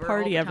only to be have ever. a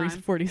party all the every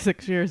time.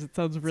 46 years. It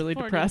sounds really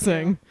 42.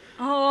 depressing.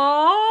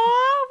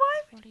 Oh,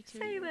 why would you 42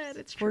 say years. that?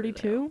 It's true, though.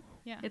 42?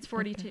 Yeah. It's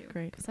 42. Okay,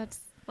 great. Because that's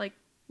Like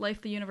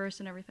life, the universe,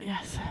 and everything.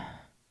 Yes.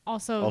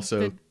 also, Also,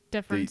 the The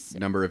difference.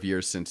 number of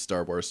years since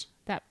Star Wars.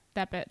 that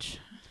bitch.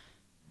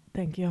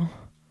 Thank you.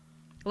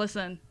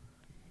 Listen,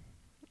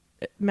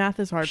 Math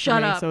is hard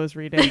Shut for me, up. so is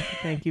reading.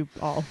 Thank you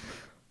all.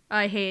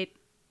 I hate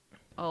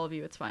all of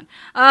you. It's fine.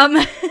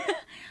 What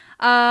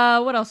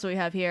else do we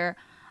have here?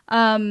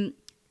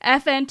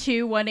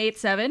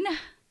 FN2187.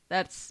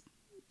 That's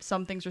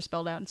some things are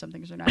spelled out and some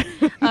things are not.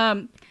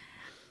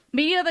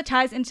 Media that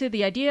ties into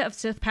the idea of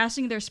Sith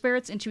passing their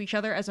spirits into each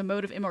other as a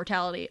mode of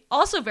immortality.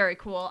 Also very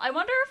cool. I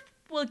wonder if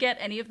we'll get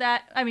any of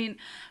that. I mean,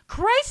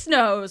 Christ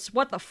knows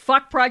what the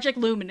fuck Project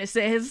Luminous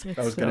is. It's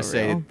I was so gonna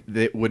say real.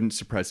 that it wouldn't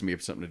surprise me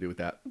if something to do with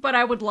that. But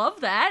I would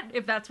love that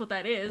if that's what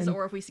that is,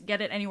 or if we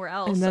get it anywhere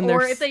else, And then or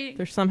they're, if they.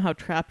 they're somehow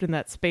trapped in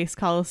that space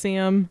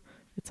coliseum.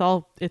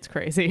 It's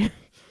crazy.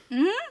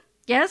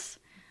 Yes,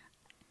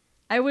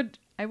 I would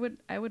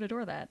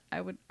adore that.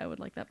 I would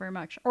like that very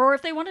much. Or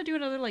if they want to do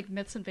another like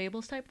myths and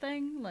fables type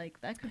thing, like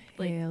that could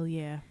like Hell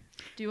yeah.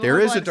 do. There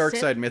is lot a of Dark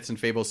Sith- Side Myths and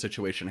Fables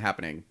situation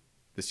happening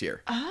this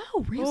year.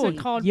 Oh, Is really? it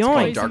called Yoink.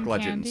 Poison Dark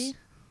Legends. Candy?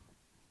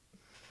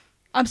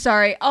 I'm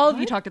sorry, all of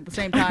you talked at the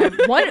same time.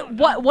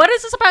 What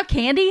is this about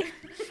candy?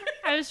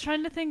 I was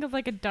trying to think of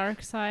like a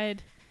dark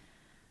side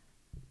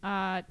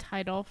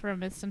title for a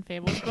Myths and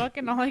Fables book,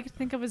 and all I could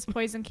think of is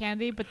Poison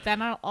Candy, but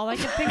then all I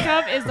could think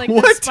of is like the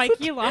What?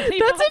 spiky lollipop.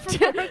 That's a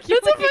from Hercules.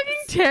 fucking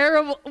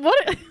terrible.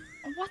 What?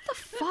 What the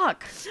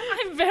fuck?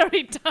 I'm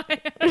very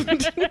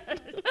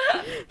tired.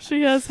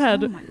 She has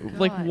had Oh my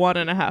like God.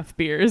 1.5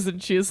 beers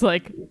and she's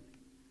like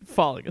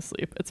falling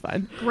asleep. It's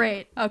fine.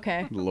 Great.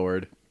 Okay.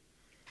 Lord.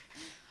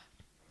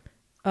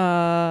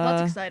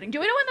 That's exciting. Do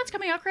we know when that's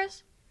coming out,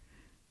 Chris?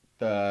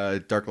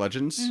 The Dark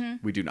Legends?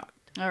 We do not.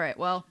 All right.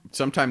 Well,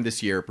 Sometime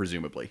this year,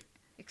 presumably.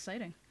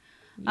 exciting.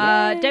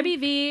 Yay. Debbie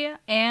V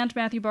and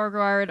Matthew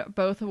Beauregard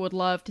both would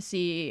love to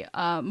see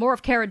more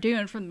of Cara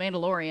Dune from The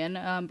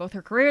Mandalorian. Both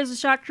her career as a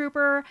shock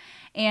trooper,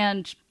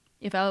 and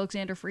if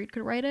Alexander Freed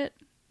could write it,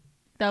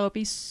 that would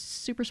be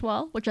super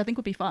swell, which I think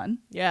would be fun.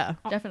 Yeah.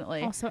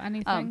 Definitely. Also,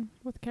 anything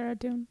with Cara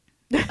Dune.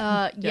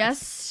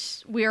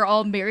 Yes, we are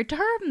all married to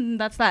her, and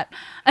that's that.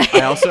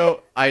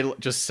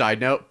 Just side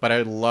note, but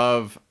I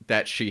love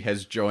that she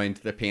has joined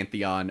the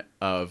pantheon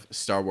of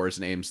Star Wars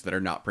names that are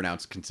not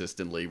pronounced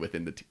consistently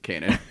within the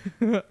canon.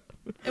 In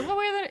what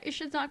way that it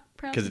should not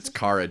pronounce Because it's it?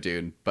 Cara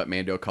Dune, but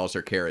Mando calls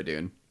her Cara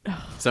Dune.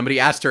 Somebody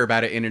asked her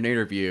about it in an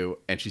interview,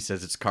 and she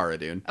says it's Cara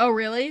Dune. Oh,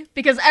 really?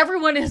 Because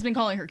everyone has been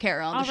calling her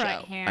Cara on All the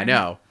right, show. Han. I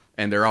know,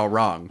 and they're all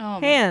wrong.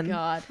 Oh Han. my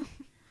god.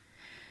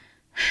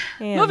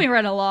 And- Moving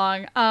right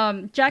along.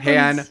 Han,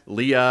 Jacqueline's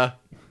Leah.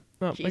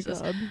 Oh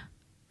Jesus. my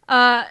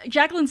god.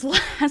 Jacqueline's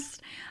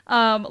last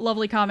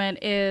lovely comment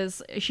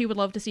is she would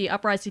love to see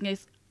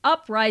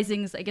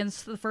uprisings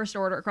against the First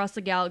Order across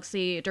the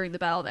galaxy during the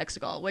Battle of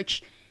Exegol,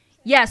 which,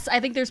 yes, I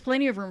think there's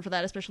plenty of room for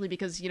that, especially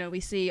because, we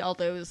see all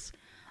those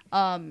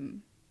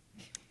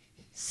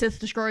Sith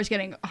destroyers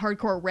getting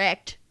hardcore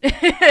wrecked in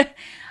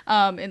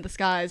the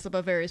skies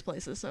above various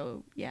places.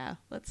 So, yeah,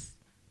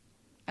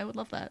 I would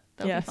love that.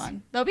 That would Yes. be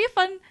fun. That would be a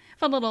fun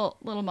little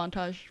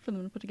montage for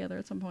them to put together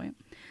at some point.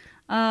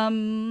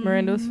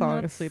 Miranda was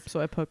falling let's- asleep,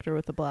 so I poked her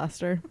with the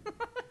blaster.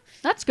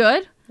 That's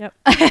good. Yep.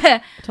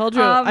 I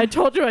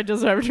told you I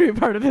deserved to be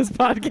part of this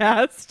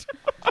podcast.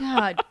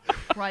 God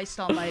Christ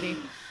almighty.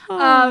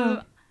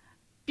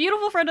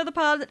 Beautiful friend of the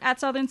pod at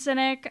Southern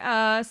Cynic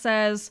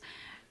says,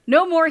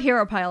 no more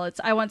hero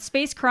pilots. I want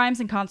space crimes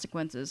and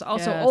consequences.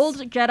 Also, Yes. old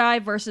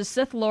Jedi versus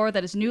Sith lore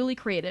that is newly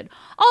created.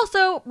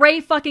 Also,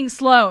 Rey fucking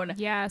Sloane.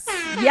 Yes.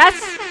 Yes.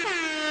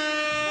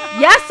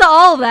 Yes to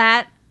all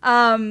that.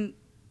 I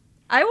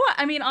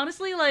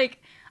honestly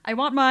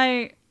want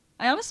my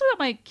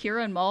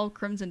Kira and Maul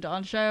Crimson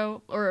Dawn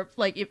show, or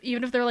like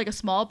even if they're like a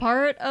small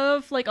part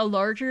of like a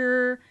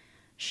larger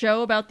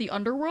show about the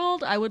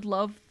underworld, I would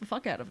love the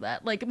fuck out of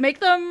that. Like make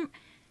them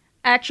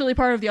actually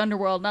part of the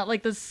underworld, not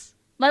like this.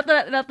 Not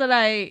that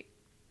I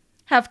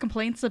have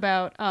complaints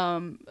about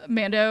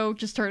Mando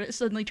just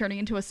suddenly turning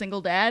into a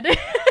single dad.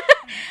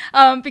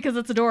 Because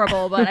it's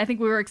adorable, but I think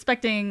we were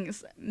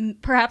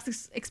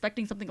perhaps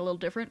expecting something a little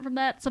different from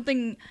that.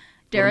 Something,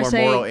 dare I more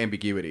say, moral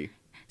ambiguity.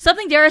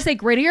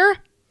 grittier.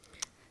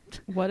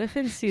 What if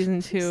in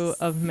season 2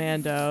 of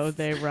Mando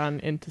they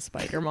run into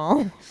Spider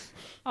Mall?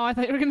 Oh, I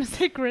thought you were gonna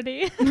say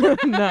Gritty.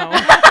 No.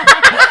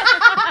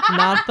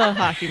 Not the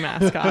hockey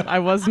mascot. I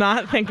was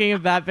not thinking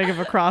of that big of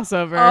a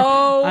crossover.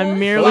 Oh, I'm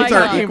merely Both my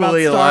are talking about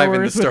equally Star alive in the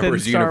Wars Star within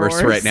Wars Star universe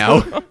Wars. right now.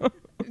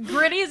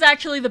 Gritty is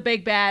actually the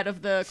big bad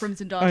of the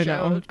Crimson Dawn I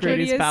show. know. Gritty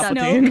Grady's is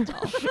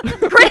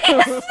Palpatine. Gritty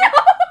is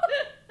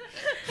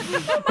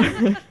Snow.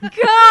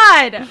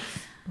 God.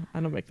 I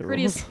don't make the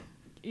Gritty rules. is,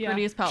 Yeah.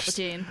 Gritty is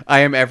Palpatine. I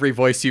am every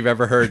voice you've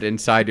ever heard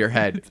inside your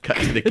head. Cut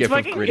to the It gif of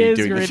fucking Gritty is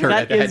doing the Gritty. turn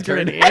That at the is head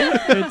turn. Gritty.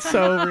 It's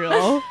so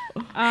real.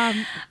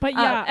 But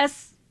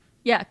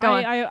yeah, Go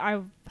on.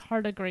 I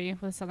hard agree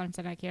with Southern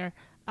Cynic here.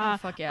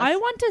 Fuck yes. I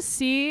want to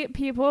see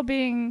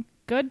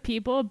good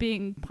people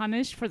being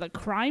punished for the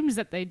crimes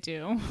that they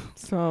do.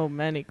 So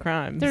many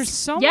crimes. There's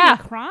so Yeah.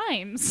 many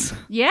crimes.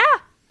 Yeah.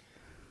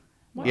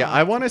 Yeah,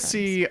 I want to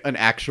see an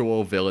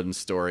actual villain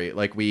story.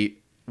 Like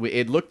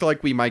it looked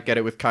like we might get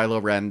it with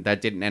Kylo Ren.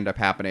 That didn't end up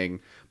happening.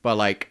 But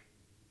like,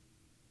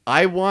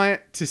 I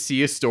want to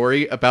see a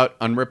story about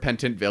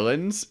unrepentant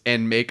villains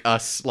and make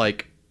us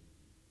like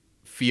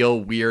feel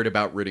weird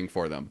about rooting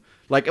for them.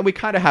 Like, and we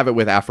kind of have it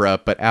with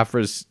Aphra, but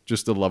Aphra's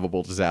just a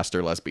lovable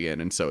disaster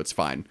lesbian, and so it's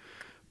fine.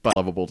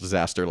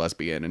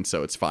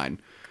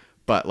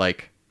 But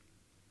like,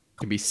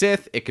 can be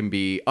Sith, it can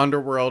be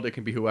Underworld, it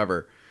can be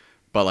whoever.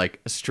 But like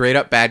a straight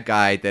up bad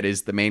guy that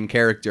is the main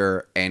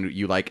character and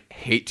you like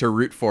hate to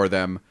root for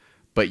them,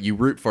 but you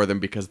root for them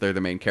because they're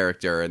the main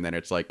character, and then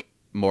it's like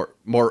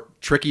more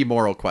tricky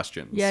moral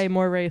questions. Yay,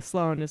 more Ray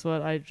Sloan is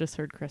what I just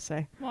heard Chris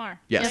say. More.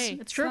 Yes. Yay,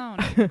 It's true.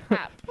 Sloan.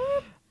 Crap.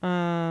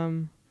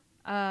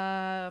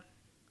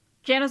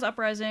 Janna's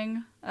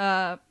uprising,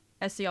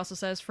 SC also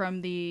says,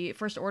 from the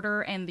First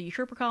Order and the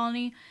Trooper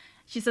Colony.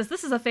 She says,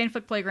 this is a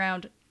fanfic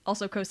playground,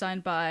 also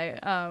co-signed by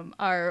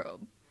our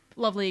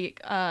lovely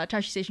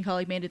Tashi Station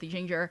colleague, Manda the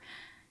Ginger.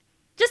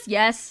 Just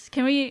yes.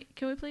 Can we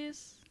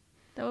please?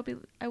 That would be,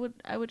 I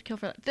would kill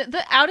for that.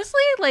 The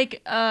honestly,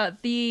 like,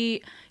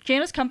 the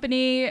Janus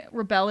Company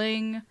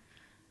rebelling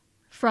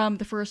from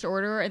the First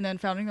Order and then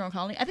founding their own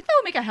colony, I think that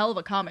would make a hell of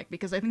a comic,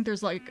 because I think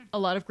there's like a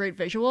lot of great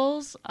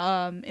visuals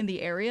in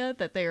the area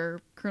that they're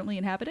currently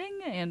inhabiting,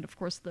 and of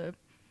course the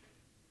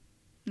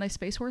nice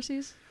space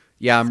horses.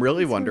 Yeah, I'm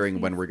really wondering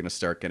when we're going to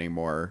start getting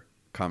more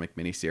comic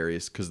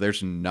miniseries, because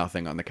there's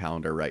nothing on the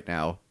calendar right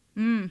now.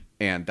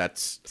 And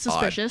that's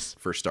Suspicious.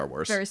 odd for Star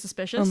Wars. Very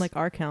suspicious. Unlike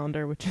our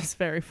calendar, which is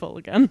very full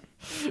again.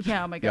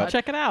 Yeah, oh my god.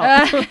 Check it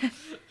out.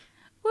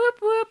 Whoop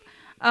whoop.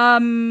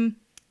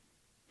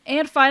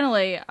 And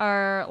finally,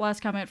 our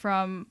last comment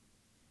from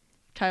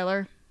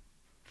Tyler,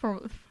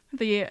 from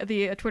the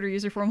Twitter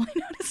user formerly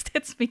known as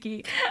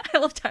Titsmickey. I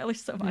love Tyler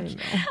so much.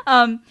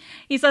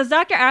 He says,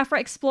 Dr. Aphra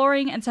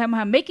exploring and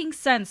somehow making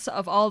sense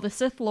of all the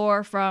Sith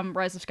lore from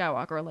Rise of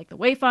Skywalker, like the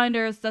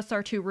Wayfinders, Death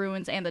Star 2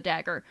 ruins, and the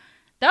dagger.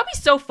 That would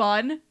be so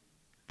fun.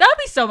 That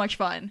would be so much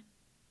fun.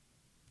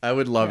 I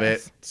would love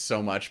Yes. it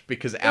so much,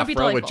 because would be Afro would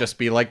delightful. just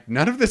be like,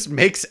 none of this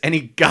makes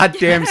any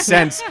goddamn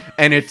sense,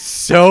 and it's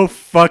so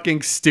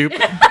fucking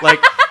stupid. Like,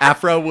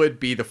 Afro would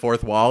be the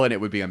fourth wall, and it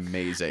would be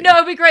amazing. No,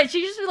 it'd be great.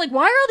 She'd just be like,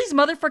 why are all these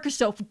motherfuckers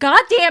so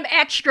goddamn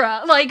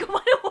extra? Like,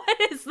 what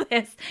is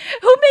this?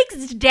 Who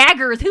makes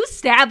daggers? Who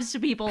stabs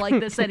people like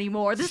this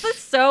anymore? This is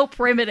so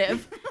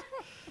primitive.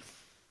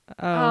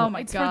 Oh my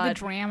It's god. for the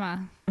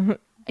drama.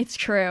 It's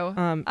true.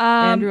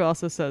 Andrew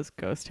also says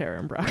Ghost Hair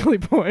and Broccoli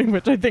Boy,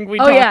 which I think we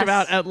Oh, talked yes.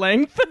 about at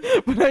length,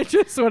 but I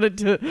just wanted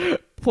to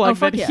plug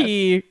fuck that yes.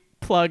 he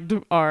plugged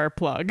our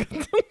plug.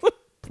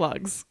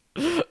 Plugs.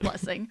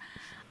 Blessing.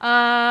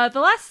 The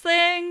last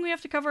thing, we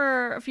have to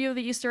cover a few of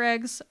the Easter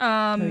eggs.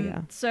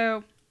 yeah.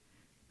 So,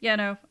 yeah,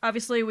 no.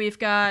 Obviously, we've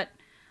got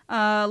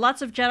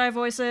lots of Jedi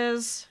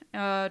voices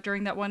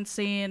during that one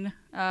scene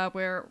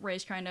where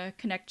Rey's trying to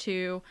connect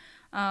to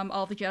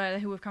all the Jedi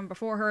who have come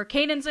before her.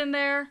 Kanan's in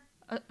there.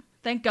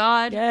 Thank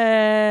God.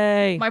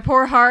 Yay! My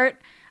poor heart.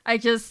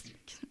 It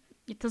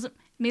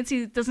means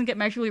he doesn't get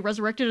magically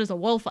resurrected as a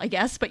wolf, I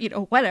guess, but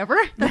whatever.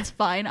 That's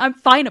fine. I'm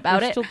fine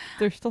about it.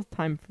 There's still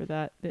time for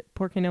that.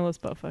 Poor Canilla's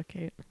Bofa,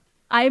 Kate.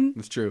 I'm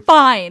It's true.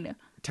 fine.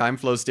 Time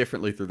flows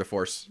differently through the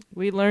Force.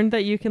 We learned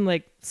that you can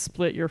like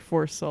split your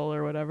Force soul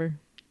or whatever.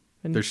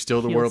 and There's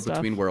still the heal world stuff.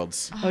 between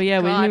worlds. Oh yeah,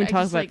 we God, didn't even I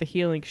talk just, about like- the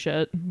healing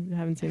shit. We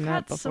haven't seen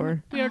that Got some-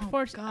 before. Weird Oh,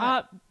 force.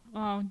 God.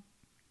 Oh,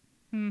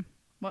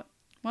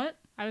 What?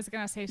 I was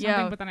gonna say something,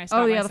 Yeah. but then I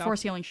stopped Oh yeah, myself. the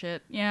force healing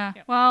shit. Yeah.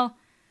 Yep. Well,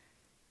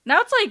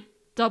 now it's like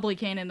doubly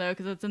canon though,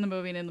 because it's in the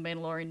movie and in the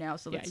Mandalorian now.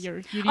 So Yeah, that's you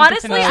need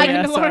Honestly, to finish I the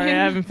yeah, sorry, Mandalorian.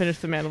 I haven't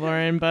finished the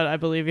Mandalorian, but I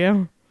believe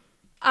you.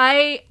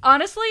 I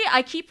honestly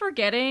keep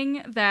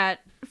forgetting that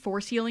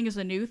force healing is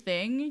a new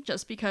thing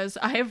just because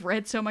I have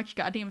read so much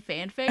goddamn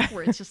fanfic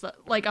where it's just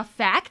like a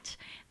fact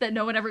that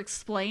no one ever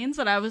explains,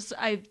 that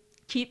I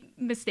keep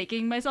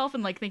mistaking myself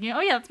and like thinking, oh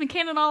yeah, that's been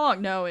canon all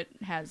along. No, it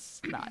has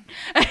not.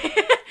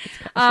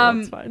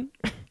 That's fine.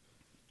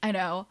 I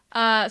know.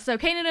 So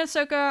Kanan and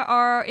Ahsoka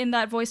are in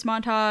that voice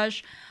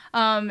montage.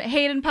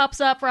 Hayden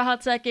pops up for a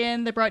hot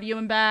second. They brought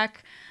Ewan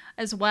back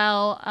as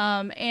well.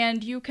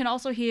 And you can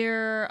also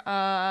hear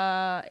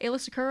Ayla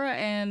Secura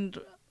and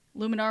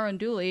Luminara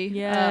Unduli,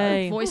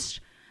 Yay.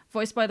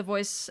 voiced by the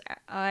voice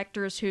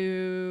actors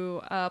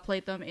who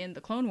played them in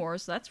the Clone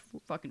Wars. So that's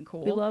fucking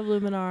cool. We love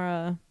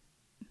Luminara.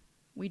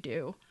 We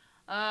do.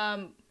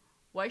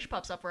 Weish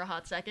pops up for a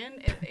hot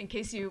second. In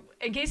case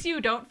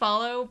you don't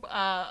follow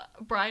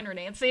Brian or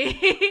Nancy,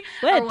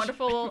 our Which?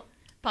 wonderful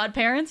pod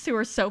parents who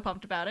are so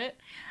pumped about it.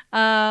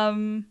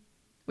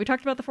 We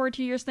talked about the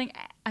 42 years thing.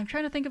 I'm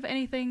trying to think of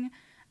anything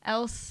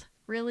else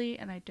really,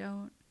 and I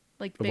don't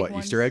like big What,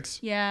 ones. Easter eggs?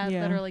 Yeah,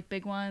 Yeah. that are like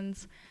big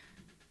ones.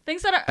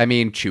 Things that are. I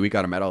mean, Chewie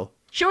got a medal.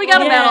 Chewie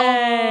got a medal.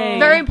 Yay!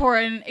 Very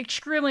important,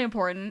 extremely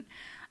important.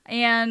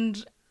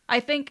 And I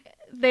think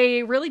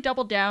they really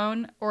doubled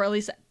down, or at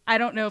least I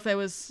don't know if that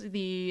was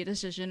the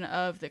decision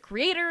of the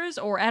creators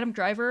or Adam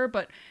Driver,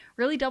 but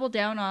really doubled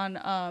down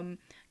on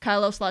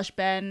Kylo /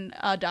 Ben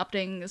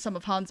adopting some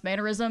of Han's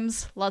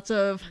mannerisms. Lots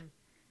of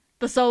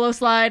the solo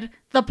slide,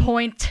 the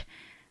point,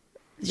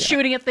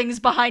 shooting at things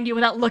behind you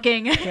without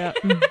looking. Yeah.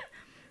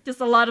 Just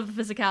a lot of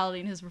the physicality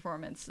in his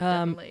performance.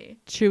 Definitely.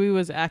 Chewie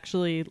was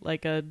actually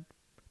like a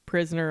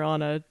prisoner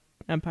on a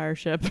Empire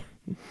ship,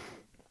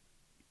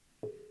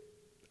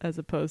 as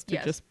opposed to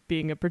Yes. just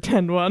being a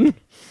pretend one.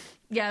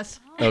 Yes.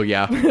 Oh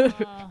yeah,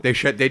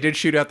 they did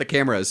shoot out the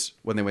cameras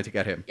when they went to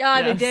get him.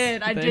 Yeah, they Yes,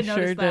 did. I they did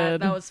notice sure that.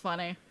 did. That was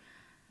funny.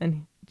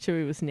 And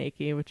Chewie was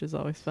naked, which is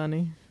always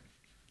funny.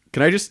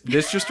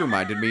 This just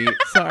reminded me.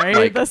 Sorry,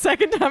 Like- the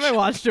second time I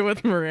watched it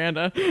with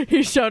Miranda,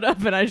 he showed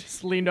up and I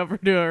just leaned over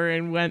to her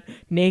and went,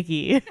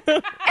 naked.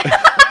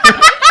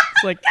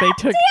 It's like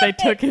they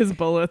took his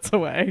bullets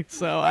away,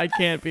 so I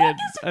can't be an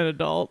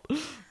adult.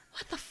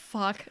 What the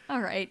fuck?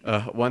 All right.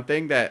 One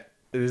thing that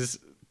is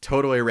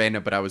totally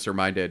random, but I was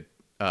reminded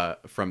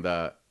from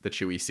the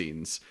Chewie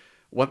scenes.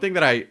 One thing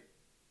that I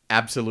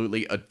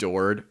absolutely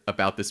adored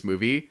about this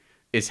movie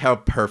is how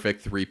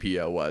perfect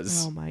 3PO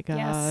was. Oh my god.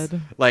 Yes.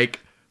 Like,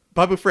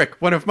 Babu Frick,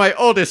 one of my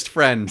oldest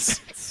friends.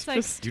 It's like,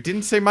 Just- You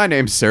didn't say my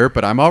name, sir,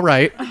 but I'm all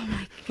right. Like,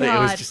 it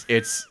was God. just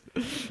It's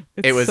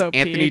it was so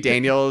Anthony peak.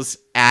 Daniels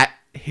at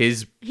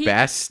his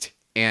best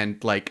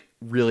and like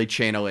really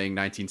channeling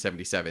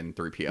 1977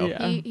 3PO.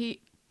 Yeah.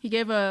 He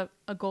gave a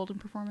golden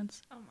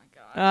performance. oh my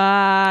god.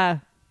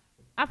 Ah.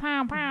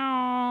 Pow,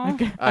 pow. All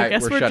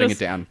right, we're shutting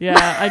just, it down.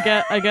 Yeah,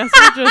 I guess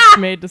we're just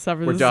made to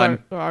suffer. We're This done. is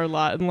our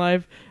lot in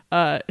life.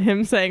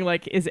 Him saying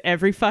like, "Is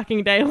every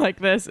fucking day like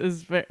this?"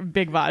 is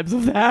big vibes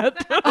of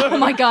that. Oh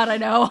my god, I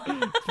know.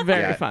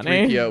 Very Yeah,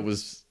 funny. 3PO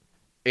was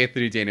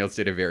Anthony Daniels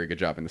did a very good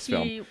job in this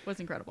film. He was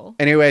incredible.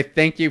 Anyway,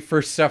 thank you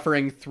for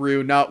suffering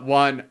through not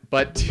one,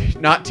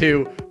 not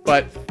two,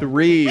 but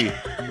three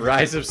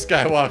Rise of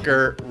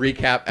Skywalker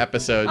recap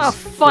episodes. Oh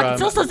fuck! from It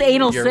still says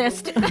anal your-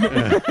 cyst.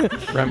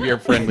 from your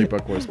friendly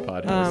Book Wars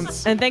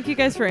podcast. And thank you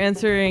guys for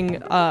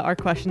answering our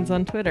questions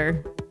on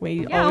Twitter.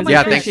 We Yeah, always oh my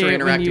Yeah, gosh. thanks for appreciate when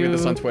interacting with you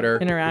us on Twitter.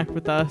 Interact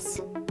with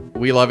us.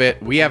 We love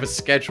it. We have a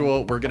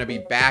schedule. We're going to be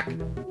back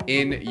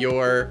in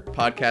your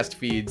podcast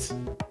feeds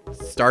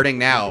starting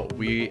now.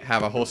 We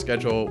have a whole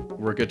schedule.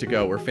 We're good to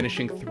go. We're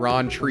finishing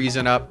Thrawn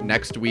Treason up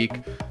next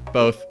week.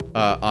 Both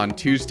on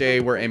Tuesday,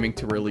 we're aiming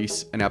to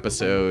release an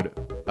episode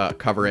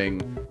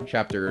covering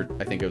chapter,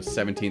 I think it was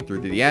 17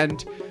 through to the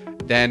end.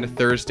 Then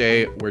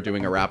Thursday, we're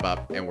doing a wrap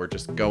up and we're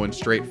just going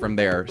straight from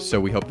there. So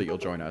we hope that you'll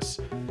join us.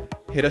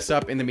 Hit us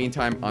up in the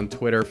meantime on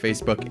Twitter,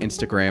 Facebook,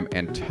 Instagram,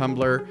 and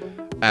Tumblr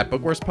at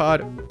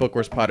BookWarsPod,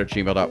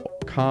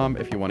 bookwarspod@gmail.com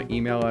if you want to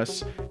email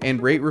us,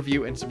 and rate,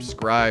 review, and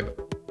subscribe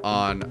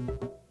on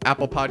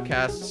Apple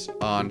Podcasts,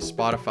 on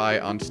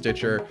Spotify, on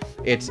Stitcher.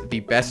 It's the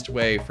best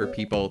way for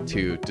people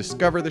to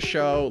discover the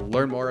show,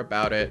 learn more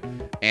about it,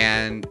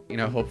 and,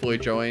 hopefully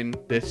join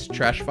this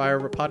Trash Fire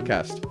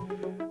podcast.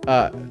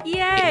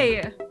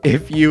 Yay!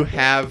 If you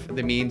have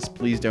the means,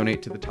 please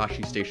donate to the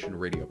Tashi Station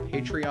Radio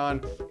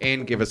Patreon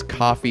and give us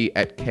coffee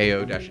at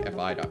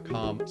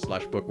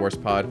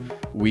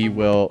ko-fi.com/bookwarspod. We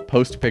will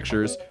post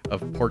pictures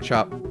of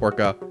Porkchop,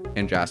 Porka,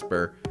 and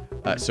Jasper.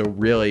 So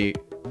really,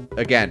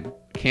 again,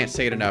 can't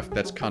say it enough.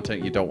 That's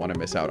content you don't want to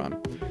miss out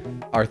on.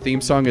 Our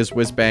theme song is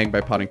Whiz Bang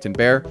by Poddington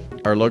Bear.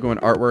 Our logo and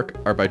artwork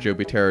are by Joe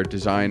Butera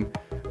Design.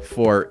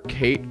 For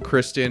Kate,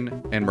 Kristen,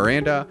 and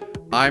Miranda,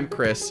 I'm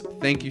Chris.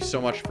 Thank you so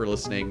much for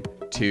listening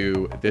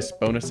to this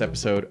bonus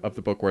episode of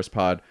the Book Wars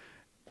Pod,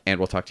 and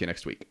we'll talk to you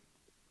next week.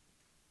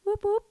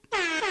 Whoop whoop.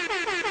 Should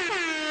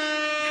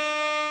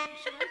I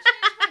change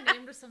my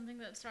name to something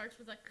that starts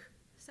with a k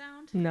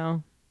sound?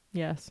 No.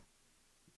 Yes.